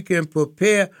how we can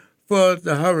prepare for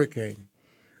the hurricane,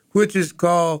 which is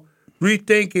called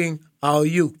rethinking our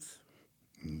youth.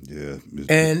 Yeah.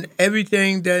 And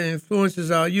everything that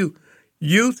influences our youth.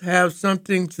 Youth have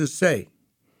something to say.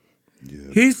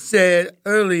 Yeah. He said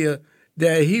earlier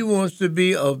that he wants to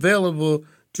be available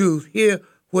to hear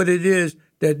what it is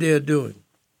that they're doing,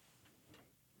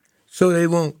 so they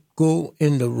won't go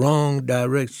in the wrong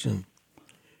direction.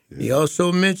 Yeah. He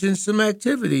also mentioned some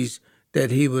activities that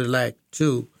he would like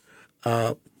to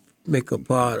make a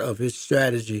part of his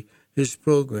strategy, his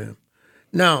program.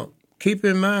 Now, keep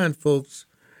in mind, folks,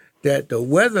 that the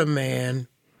weatherman,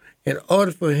 in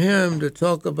order for him to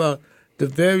talk about the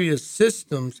various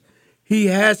systems, he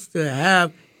has to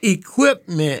have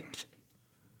equipment,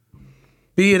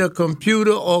 be it a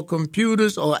computer or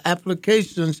computers or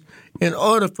applications, in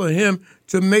order for him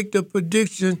to make the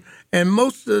prediction, and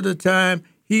most of the time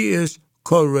he is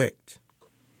correct.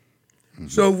 Mm-hmm.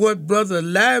 So what Brother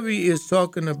Larry is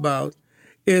talking about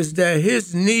is that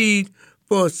his need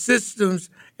for systems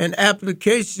and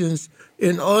applications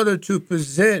in order to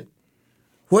present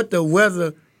what the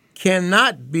weather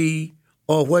cannot be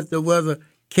or what the weather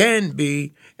can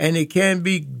be, and it can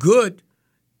be good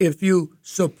if you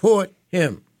support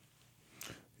him.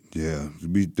 Yeah,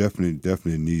 we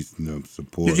definitely need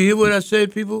support. Did you hear what I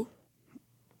said, people?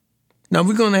 Now,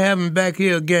 we're going to have him back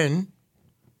here again,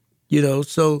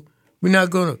 so we're not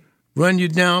going to run you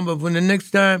down, but when the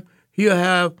next time he'll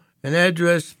have an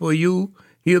address for you,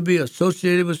 he'll be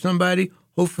associated with somebody,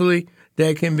 hopefully,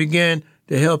 that can begin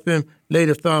to help him lay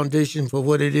the foundation for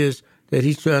what it is that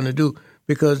he's trying to do.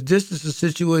 Because this is a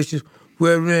situation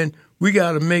wherein we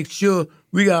got to make sure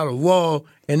we got a wall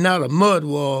and not a mud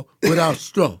wall without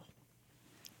straw.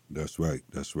 That's right.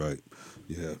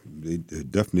 Yeah, they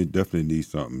definitely need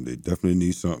something. They definitely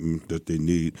need something that they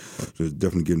need to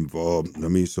definitely get involved.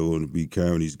 So to be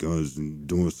carrying these guns and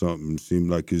doing something seems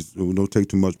like it don't take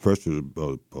too much pressure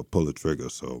to pull the trigger.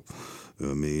 So,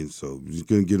 so you're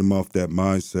gonna get them off that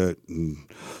mindset, and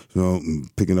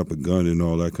and picking up a gun and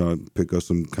all that kind of pick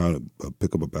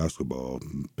up a basketball,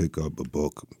 pick up a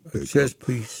book, chess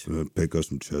piece, pick up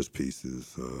some chess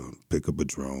pieces, pick up a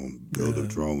drone, build a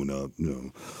drone up,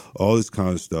 all this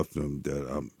kind of stuff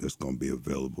that's going to be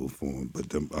available for them.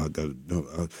 But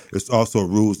it's also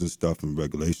rules and stuff and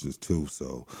regulations too.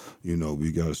 So,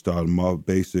 we got to start them off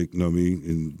basic,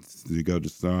 and you got to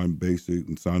sign basic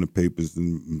and sign the papers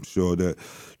and ensure that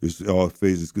it's all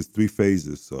phases, because 3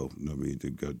 phases. So, they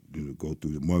got to go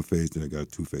through the 1 phase, then they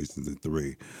got 2 phases and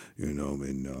 3,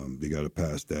 and they got to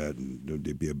pass that, and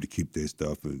they'll be able to keep their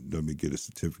stuff and get a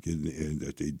certificate and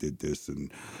that they did this,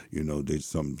 and, they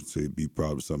something to be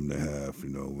proud of, something to have,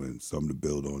 and something to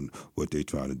build on what they're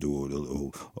trying to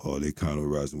do, or they kind of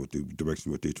rising with the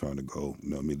direction what they're trying to go.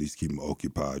 At least keep them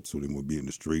occupied so they won't be in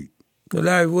the street. Well,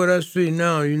 like what I see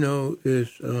now,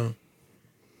 is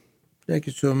thank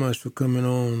you so much for coming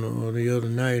on the other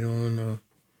night on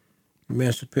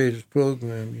Emancipators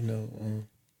program.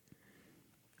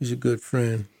 He's a good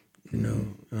friend.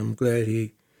 I'm glad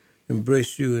he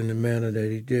embraced you in the manner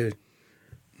that he did.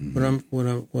 Mm-hmm.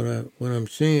 What I'm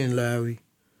seeing, Larry,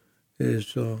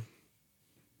 is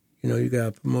you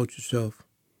gotta promote yourself.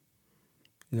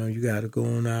 You gotta go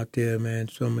on out there, man.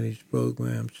 Some of these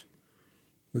programs,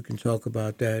 we can talk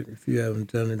about that if you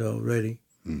haven't done it already.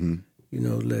 Mm-hmm.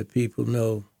 Let people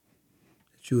know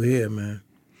that you're here, man.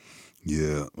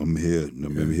 Yeah, I'm here.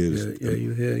 I'm here. Yeah,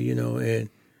 you're here. And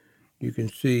you can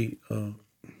see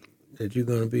that you're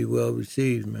gonna be well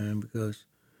received, man, because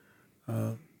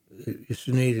it's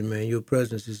needed, man. Your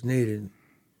presence is needed.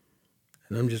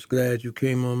 And I'm just glad you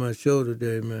came on my show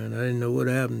today, man. I didn't know what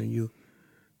happened to you.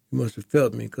 You must have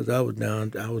felt me, because I was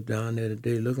down there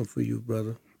today looking for you,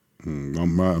 brother.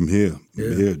 I'm here. Yeah,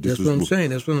 I'm here. That's what I'm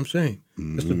saying.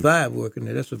 Mm-hmm. That's the vibe working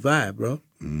there. That's the vibe, bro.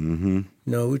 Mm-hmm.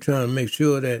 We're trying to make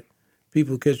sure that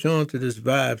people catch on to this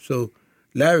vibe. So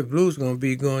Larry Blue's going to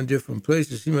be going different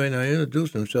places. He might not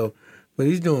introduce himself, but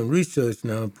he's doing research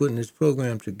now and putting this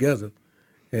program together.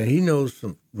 And he knows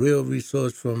some real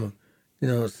resource from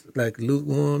it's like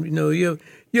lukewarm. You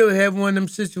ever have one of them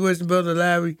situations, Brother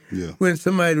Larry, Yeah. when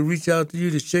somebody reach out to you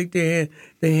to shake their hand,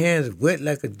 their hands wet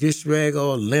like a dish rag,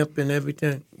 all limp and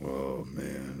everything? Oh,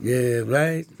 man. Yeah,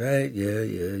 right, yeah.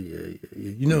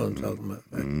 You know what I'm talking about,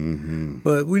 right?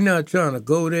 But we're not trying to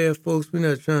go there, folks. We're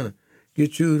not trying to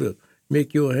get you to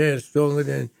make your hands stronger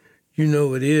than you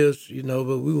know it is,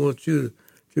 but we want you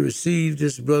to receive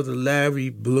this Brother Larry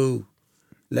Blue.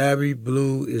 Larry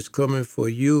Blue is coming for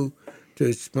you to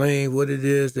explain what it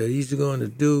is that he's going to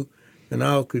do in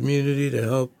our community to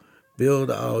help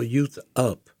build our youth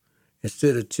up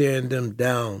instead of tearing them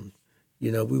down.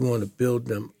 We want to build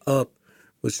them up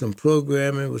with some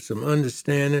programming, with some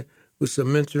understanding, with some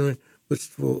mentoring, with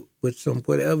some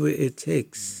whatever it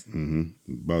takes.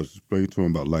 About explaining to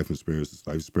him about life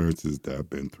experiences that I've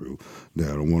been through. That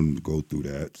I don't want him to go through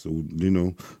that. So,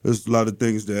 there's a lot of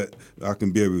things that I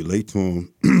can be able to relate to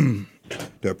him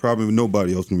that probably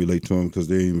nobody else can relate to him because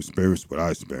they ain't experienced what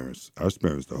I experienced. I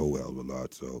experienced a whole hell of a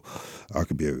lot, so I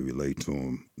could be able to relate to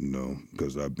him,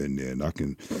 because I've been there and I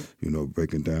can,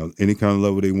 break it down any kind of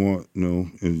level they want,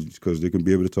 and because they can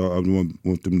be able to talk. I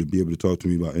want them to be able to talk to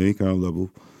me about any kind of level.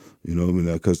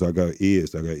 Because I got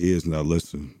ears and I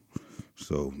listen.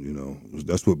 So,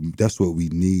 that's what we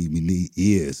need. We need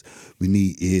ears. We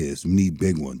need ears. We need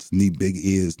big ones. We need big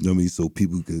ears, so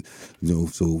people could,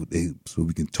 so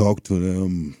we can talk to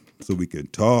them, so we can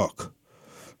talk.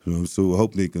 So I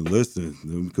hope they can listen,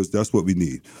 because that's what we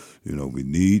need. We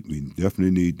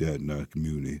definitely need that in our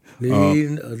community. We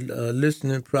need a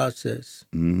listening process.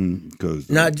 Because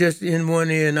not just in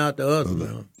one ear and out the other.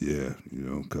 No. Yeah,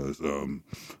 because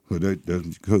they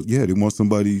want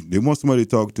somebody. They want somebody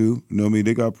to talk to.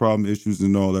 They got problem issues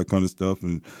and all that kind of stuff,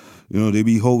 and they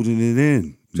be holding it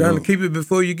in. Trying to keep it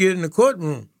before you get in the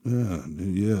courtroom.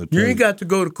 Yeah. You ain't got to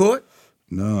go to court.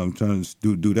 No, I'm trying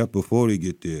to do that before they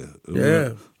get there.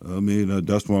 Yeah.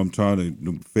 That's why I'm trying to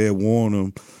fair warn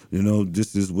them.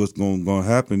 This is what's going to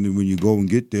happen when you go and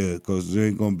get there, because there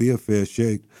ain't going to be a fair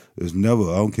shake. It's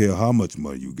never. I don't care how much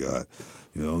money you got.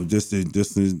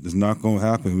 It's not going to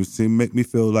happen. It make me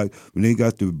feel like when they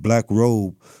got the black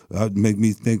robe, it make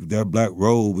me think that black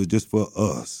robe is just for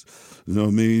us. You know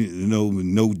what I mean? With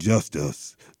no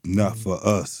justice, not for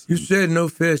us. You said no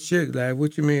fair shake. Like,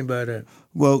 what you mean by that?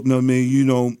 Well,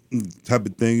 type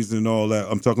of things and all that.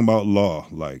 I'm talking about law,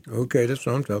 like. Okay, that's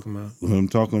what I'm talking about. I'm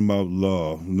talking about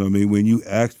law. When you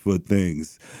ask for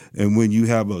things, and when you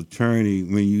have an attorney,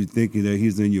 when you thinking that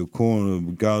he's in your corner,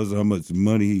 regardless of how much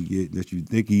money he get, that you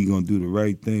think he's gonna do the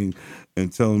right thing,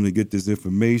 and tell him to get this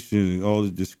information and all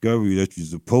the discovery that you're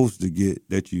supposed to get,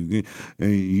 that you get,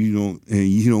 and you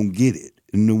don't get it.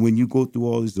 And when you go through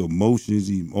all these emotions,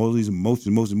 and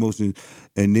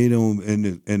they don't, and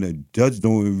the judge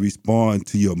don't even respond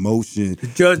to your emotion. The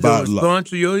judge don't respond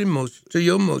to your emotion.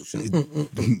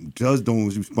 Judge don't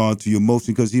respond to your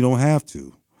emotion because he don't have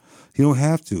to. He don't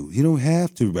have to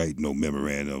write no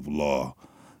memorandum of law.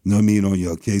 On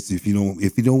your case if you don't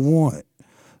want.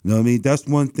 That's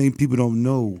one thing people don't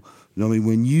know.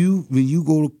 When you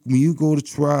go to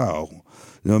trial.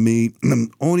 The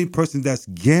only person that's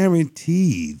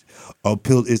guaranteed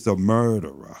appeal is a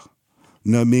murderer.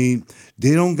 They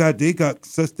got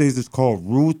such things as called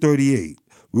Rule 38.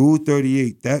 Rule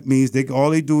 38, that means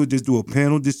all they do is just do a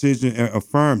panel decision and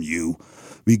affirm you,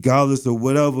 regardless of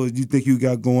whatever you think you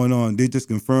got going on. They just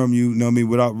confirm you,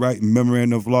 without writing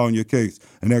memorandum of law in your case.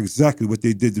 And that's exactly what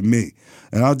they did to me.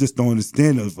 And I just don't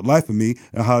understand it for the life of me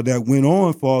and how that went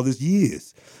on for all these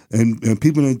years. And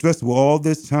people in dress with all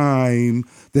this time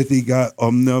that they got,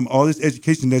 all this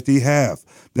education that they have.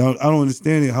 Now, I don't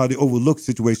understand how they overlook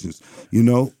situations,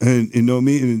 and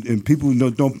and people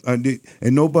don't, and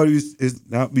nobody is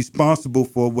not responsible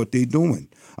for what they're doing.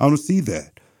 I don't see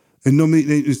that. And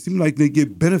it seems like they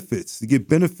get benefits. They get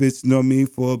benefits,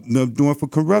 for doing for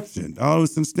corruption. I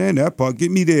don't understand that part. Get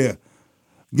me there.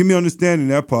 Give me understanding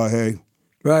that part, hey.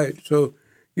 Right. So,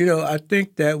 I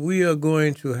think that we are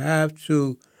going to have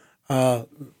to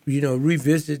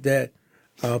revisit that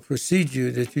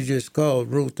procedure that you just called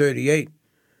Rule 38,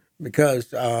 because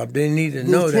they need to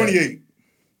know that.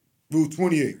 Rule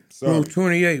 28.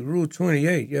 Sorry. Rule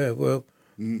 28, yeah. Well,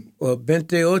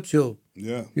 28.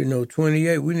 Yeah.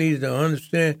 28. We need to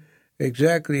understand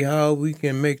exactly how we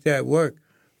can make that work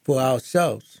for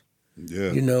ourselves.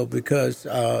 Yeah. Because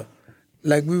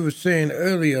like we were saying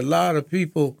earlier, a lot of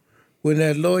people, when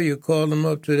that lawyer called them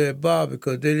up to that bar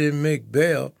because they didn't make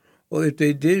bail, or if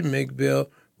they did make bail,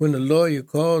 when the lawyer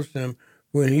calls them,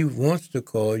 when he wants to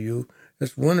call you,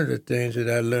 that's one of the things that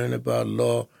I learned about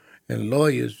law and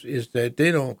lawyers, is that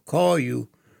they don't call you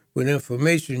with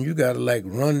information. You got to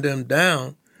run them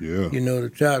down Yeah. to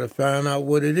try to find out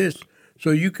what it is.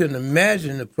 So you can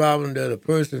imagine the problem that a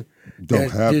person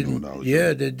Don't have no didn't, knowledge.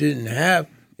 that didn't have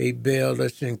a bail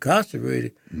that's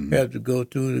incarcerated have to go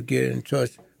through to get in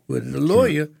touch with the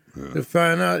lawyer to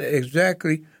find out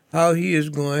exactly how he is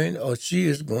going or she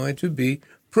is going to be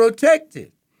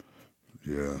protected.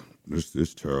 Yeah,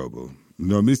 it's terrible. You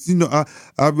know what I mean?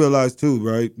 I realize too,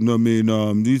 right? You know what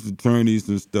I mean? These attorneys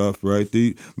and stuff, right?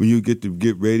 When you get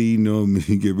ready,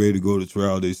 you get ready to go to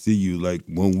trial, they see you like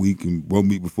 1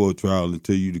 week before trial and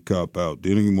tell you to cop out. They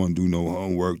don't even want to do no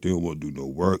homework. They don't want to do no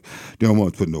work. They don't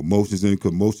want to put no motions in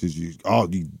because motions, you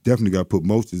definitely got to put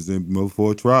motions in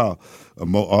before trial.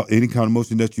 Any kind of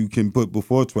motion that you can put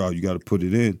before trial, you got to put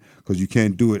it in because you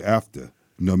can't do it after.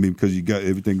 You know what I mean? Because you got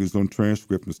everything is on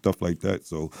transcript and stuff like that.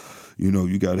 So,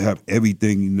 you got to have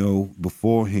everything,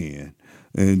 beforehand.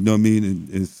 And you know what I mean?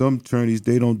 And some attorneys,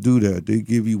 they don't do that. They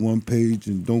give you one page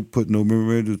and don't put no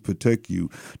memorandum to protect you.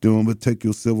 They don't protect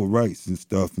your civil rights and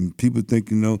stuff. And people think,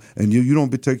 and you don't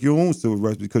protect your own civil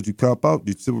rights because you cop out.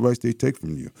 The civil rights they take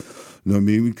from you. You know what I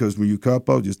mean? Because when you cop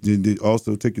out, then they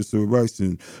also take your civil rights.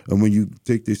 And when you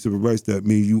take their civil rights, that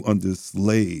means you under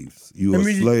slaves. You are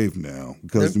a slave now.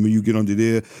 Because when you get under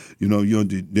there, you're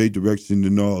under their direction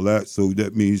and all that. So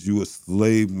that means you're a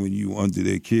slave when you under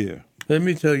their care. Let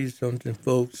me tell you something,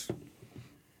 folks.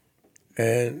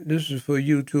 And this is for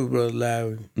you too, Brother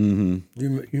Larry.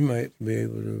 Mm-hmm. You might be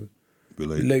able to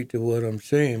relate to what I'm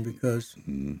saying because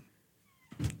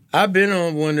I've been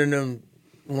on one of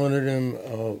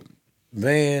them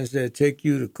vans that take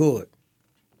you to court.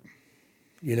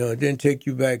 It then take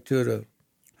you back to the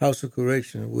House of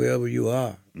Correction, wherever you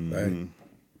are, right?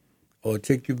 Or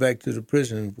take you back to the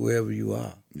prison, wherever you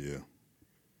are. Yeah.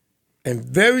 And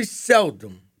very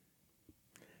seldom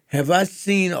have I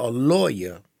seen a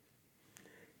lawyer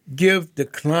give the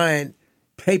client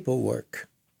paperwork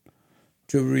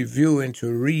to review and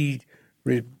to read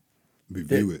review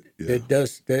it. Yeah.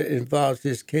 that involves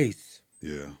this case.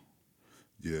 Yeah.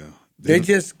 Yeah. They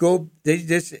just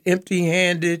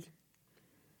empty-handed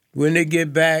when they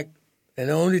get back, and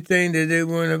the only thing that they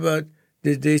worry about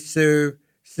is they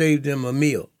save them a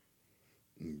meal.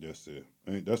 That's it.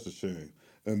 That's a shame.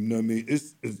 I mean,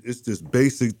 it's just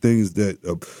basic things that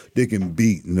they can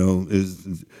beat.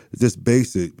 It's just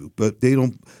basic, but they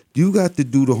don't. You got to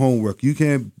do the homework. You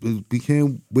can't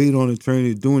wait on an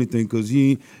attorney to do anything because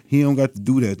he don't got to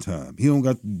do that time. He don't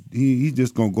got. He's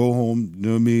just gonna go home. You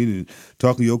know what I mean, and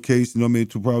talk to your case. You know what I mean,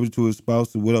 probably to his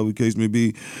spouse or whatever the case may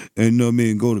be, and you know what I mean,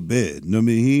 and go to bed. You know what I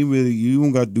mean, you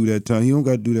don't got to do that time. He don't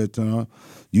got to do that time.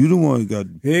 You the one who got.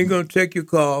 He ain't gonna take your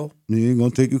call. He ain't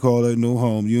gonna take your call at no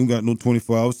home. You ain't got no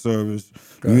 24-hour service.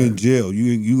 You in jail.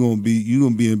 You gonna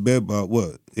be in bed about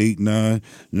what 8, 9. You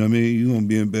know what I mean? You gonna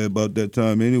be in bed about that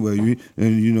time anyway.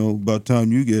 And by the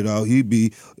time you get out, he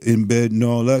be in bed and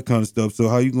all that kind of stuff. So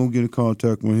how you gonna get in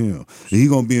contact with him? And he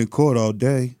gonna be in court all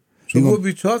day. So what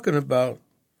we're talking about,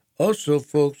 also,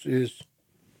 folks, is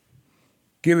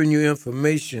giving you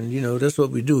information. That's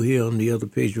what we do here on the Other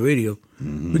Page Radio.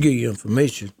 We give you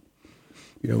information.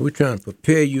 We're trying to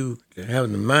prepare you to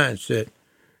have the mindset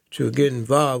to get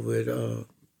involved with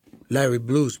Larry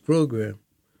Blue's program.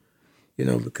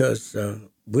 Because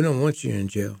we don't want you in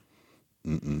jail.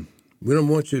 We don't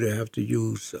want you to have to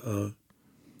use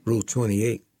Rule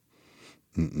 28.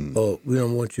 Or we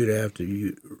don't want you to have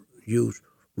to use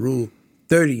Rule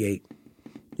 38.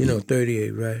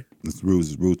 38, right? This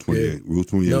is Rule 28. Yeah. Rule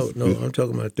 28. No, I'm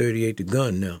talking about 38 the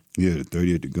gun now. Yeah, the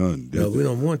 38 the gun. No, we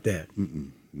don't want that.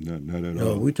 Not at all.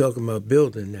 No, we're talking about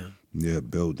building now. Yeah,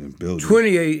 building.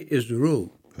 28 is the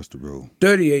rule. That's the rule.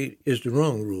 38 is the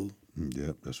wrong rule.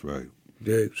 Yeah, that's right.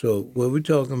 So what we're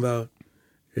talking about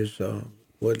is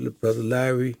what Brother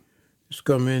Larry has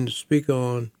come in to speak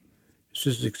on. It's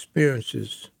his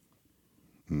experiences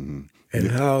and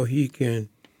how he can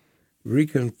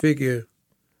reconfigure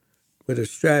with a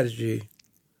strategy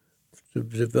to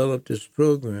develop this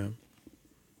program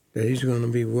that he's going to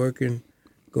be working,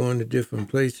 going to different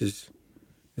places.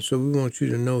 And so we want you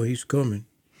to know he's coming.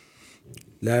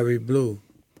 Larry Blue.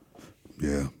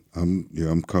 Yeah,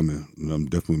 I'm coming.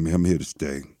 I'm here to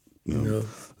stay.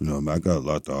 I got a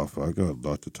lot to offer. I got a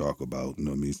lot to talk about.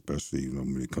 Especially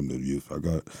when it comes to the youth. I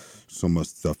got so much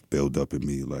stuff built up in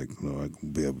me. I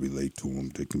can be able to relate to them.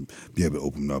 They can be able to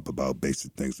open up about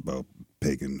basic things about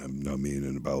pagan.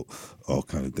 And about all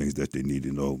kind of things that they need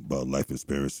to know about life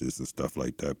experiences and stuff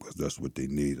like that. Because that's what they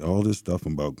need. All this stuff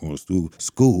about going to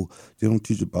school. They don't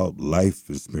teach about life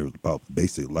experience, about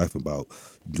basic life, about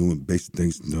doing basic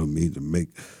things. To make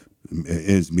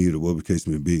ends meet or whatever the case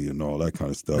may be and all that kind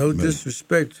of stuff. No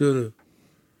disrespect to the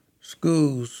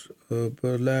schools,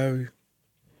 Brother Larry.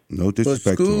 No But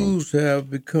disrespect to them. schools have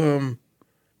become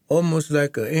almost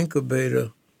like an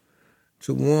incubator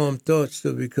to warm thoughts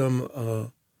to become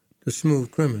the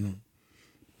smooth criminal.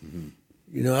 Mm-hmm.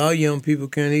 You know, our young people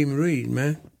can't even read,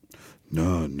 man.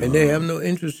 No. And they have no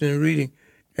interest in reading.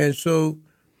 And so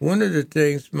one of the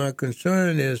things my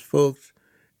concern is, folks,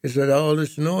 is that all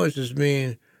this noise is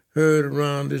being heard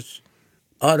around this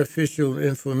artificial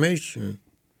information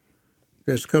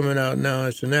that's coming out now.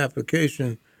 It's an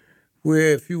application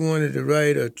where if you wanted to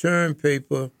write a term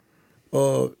paper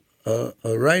or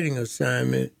a writing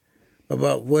assignment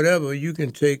about whatever, you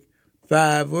can take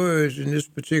 5 words in this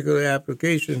particular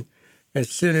application and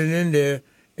send it in there,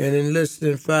 and in less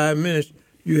than 5 minutes,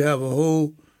 you have a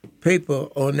whole paper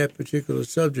on that particular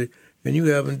subject, and you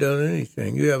haven't done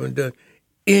anything. You haven't done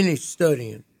any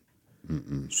studying.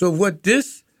 Mm-mm. So what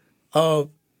this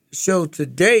show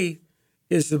today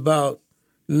is about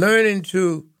learning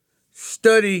to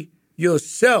study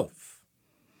yourself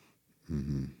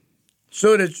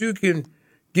so that you can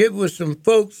get with some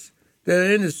folks that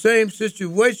are in the same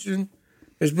situation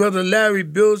as Brother Larry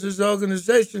builds his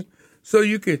organization, so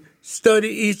you can study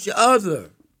each other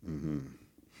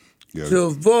to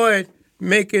avoid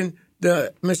making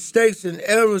the mistakes and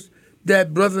errors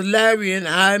that Brother Larry and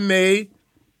I made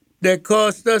that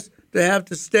caused us to have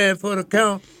to stand for the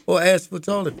count or ask for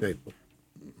toilet paper.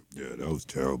 Yeah, that was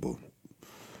terrible.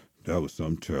 That was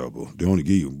something terrible. They only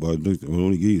give you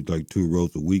like 2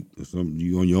 rolls a week or something.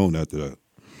 You on your own after that.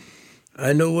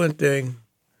 I know one thing.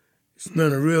 It's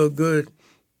been a real good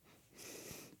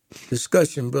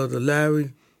discussion, Brother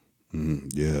Larry.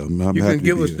 Yeah, I'm you happy can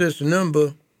give to be us here. this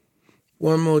number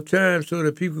one more time so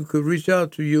that people could reach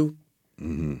out to you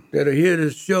that'll hear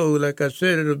this show. Like I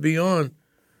said, it'll be on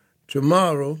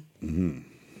tomorrow. You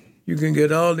can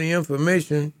get all the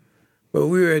information. But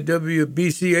we're at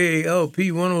WBCALP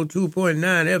 102.9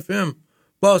 FM,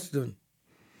 Boston.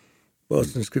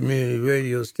 Boston's community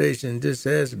radio station. This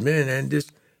has been, and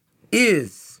this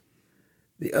is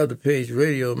the Other Page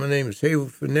Radio. My name is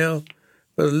Haywood Fennell.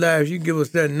 Brother Larry, you can give us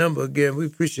that number again. We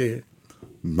appreciate it.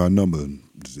 My number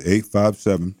is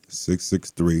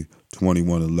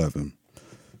 857-663-2111.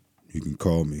 You can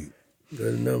call me.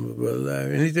 Good number, Brother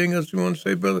Larry. Anything else you want to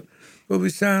say, brother, before we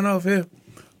sign off here?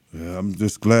 Yeah, I'm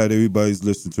just glad everybody's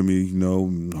listening to me,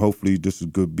 and hopefully this is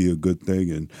be a good thing,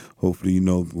 and hopefully,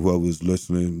 whoever's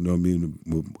listening,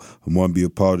 want to be a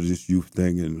part of this youth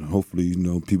thing, and hopefully,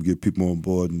 get people on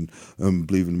board and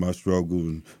believe in my struggle,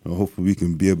 and hopefully we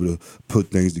can be able to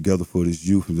put things together for this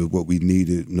youth and what we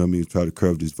needed, try to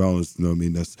curb this violence,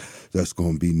 that's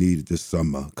going to be needed this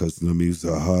summer, because, it's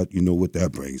hard, what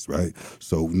that brings, right?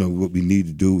 So, what we need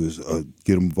to do is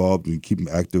get them involved and keep them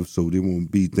active so they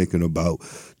won't be thinking about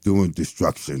doing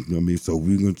destruction. So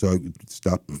we're going to try to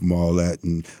stop them from all that,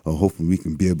 and hopefully we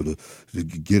can be able to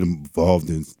get them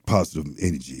involved in positive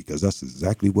energy, because that's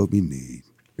exactly what we need.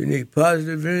 We need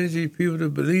positive energy, people to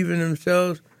believe in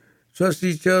themselves, trust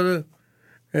each other.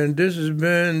 And this has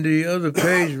been the Other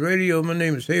Page Radio. My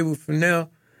name is Haywood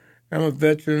Fennell. I'm a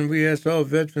veteran. We ask all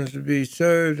veterans to be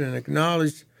served and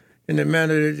acknowledged in the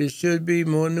manner that they should be.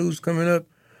 More news coming up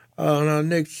on our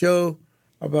next show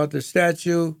about the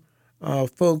statue.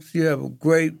 Folks, you have a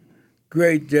great,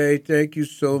 great day. Thank you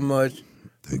so much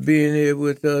for being here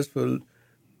with us, for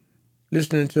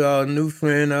listening to our new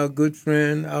friend, our good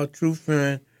friend, our true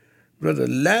friend, Brother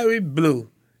Larry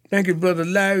Blue. Thank you, Brother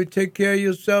Larry. Take care of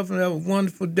yourself and have a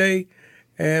wonderful day.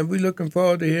 And we're looking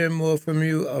forward to hearing more from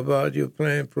you about your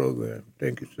planned program.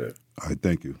 Thank you, sir. All right,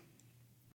 thank you.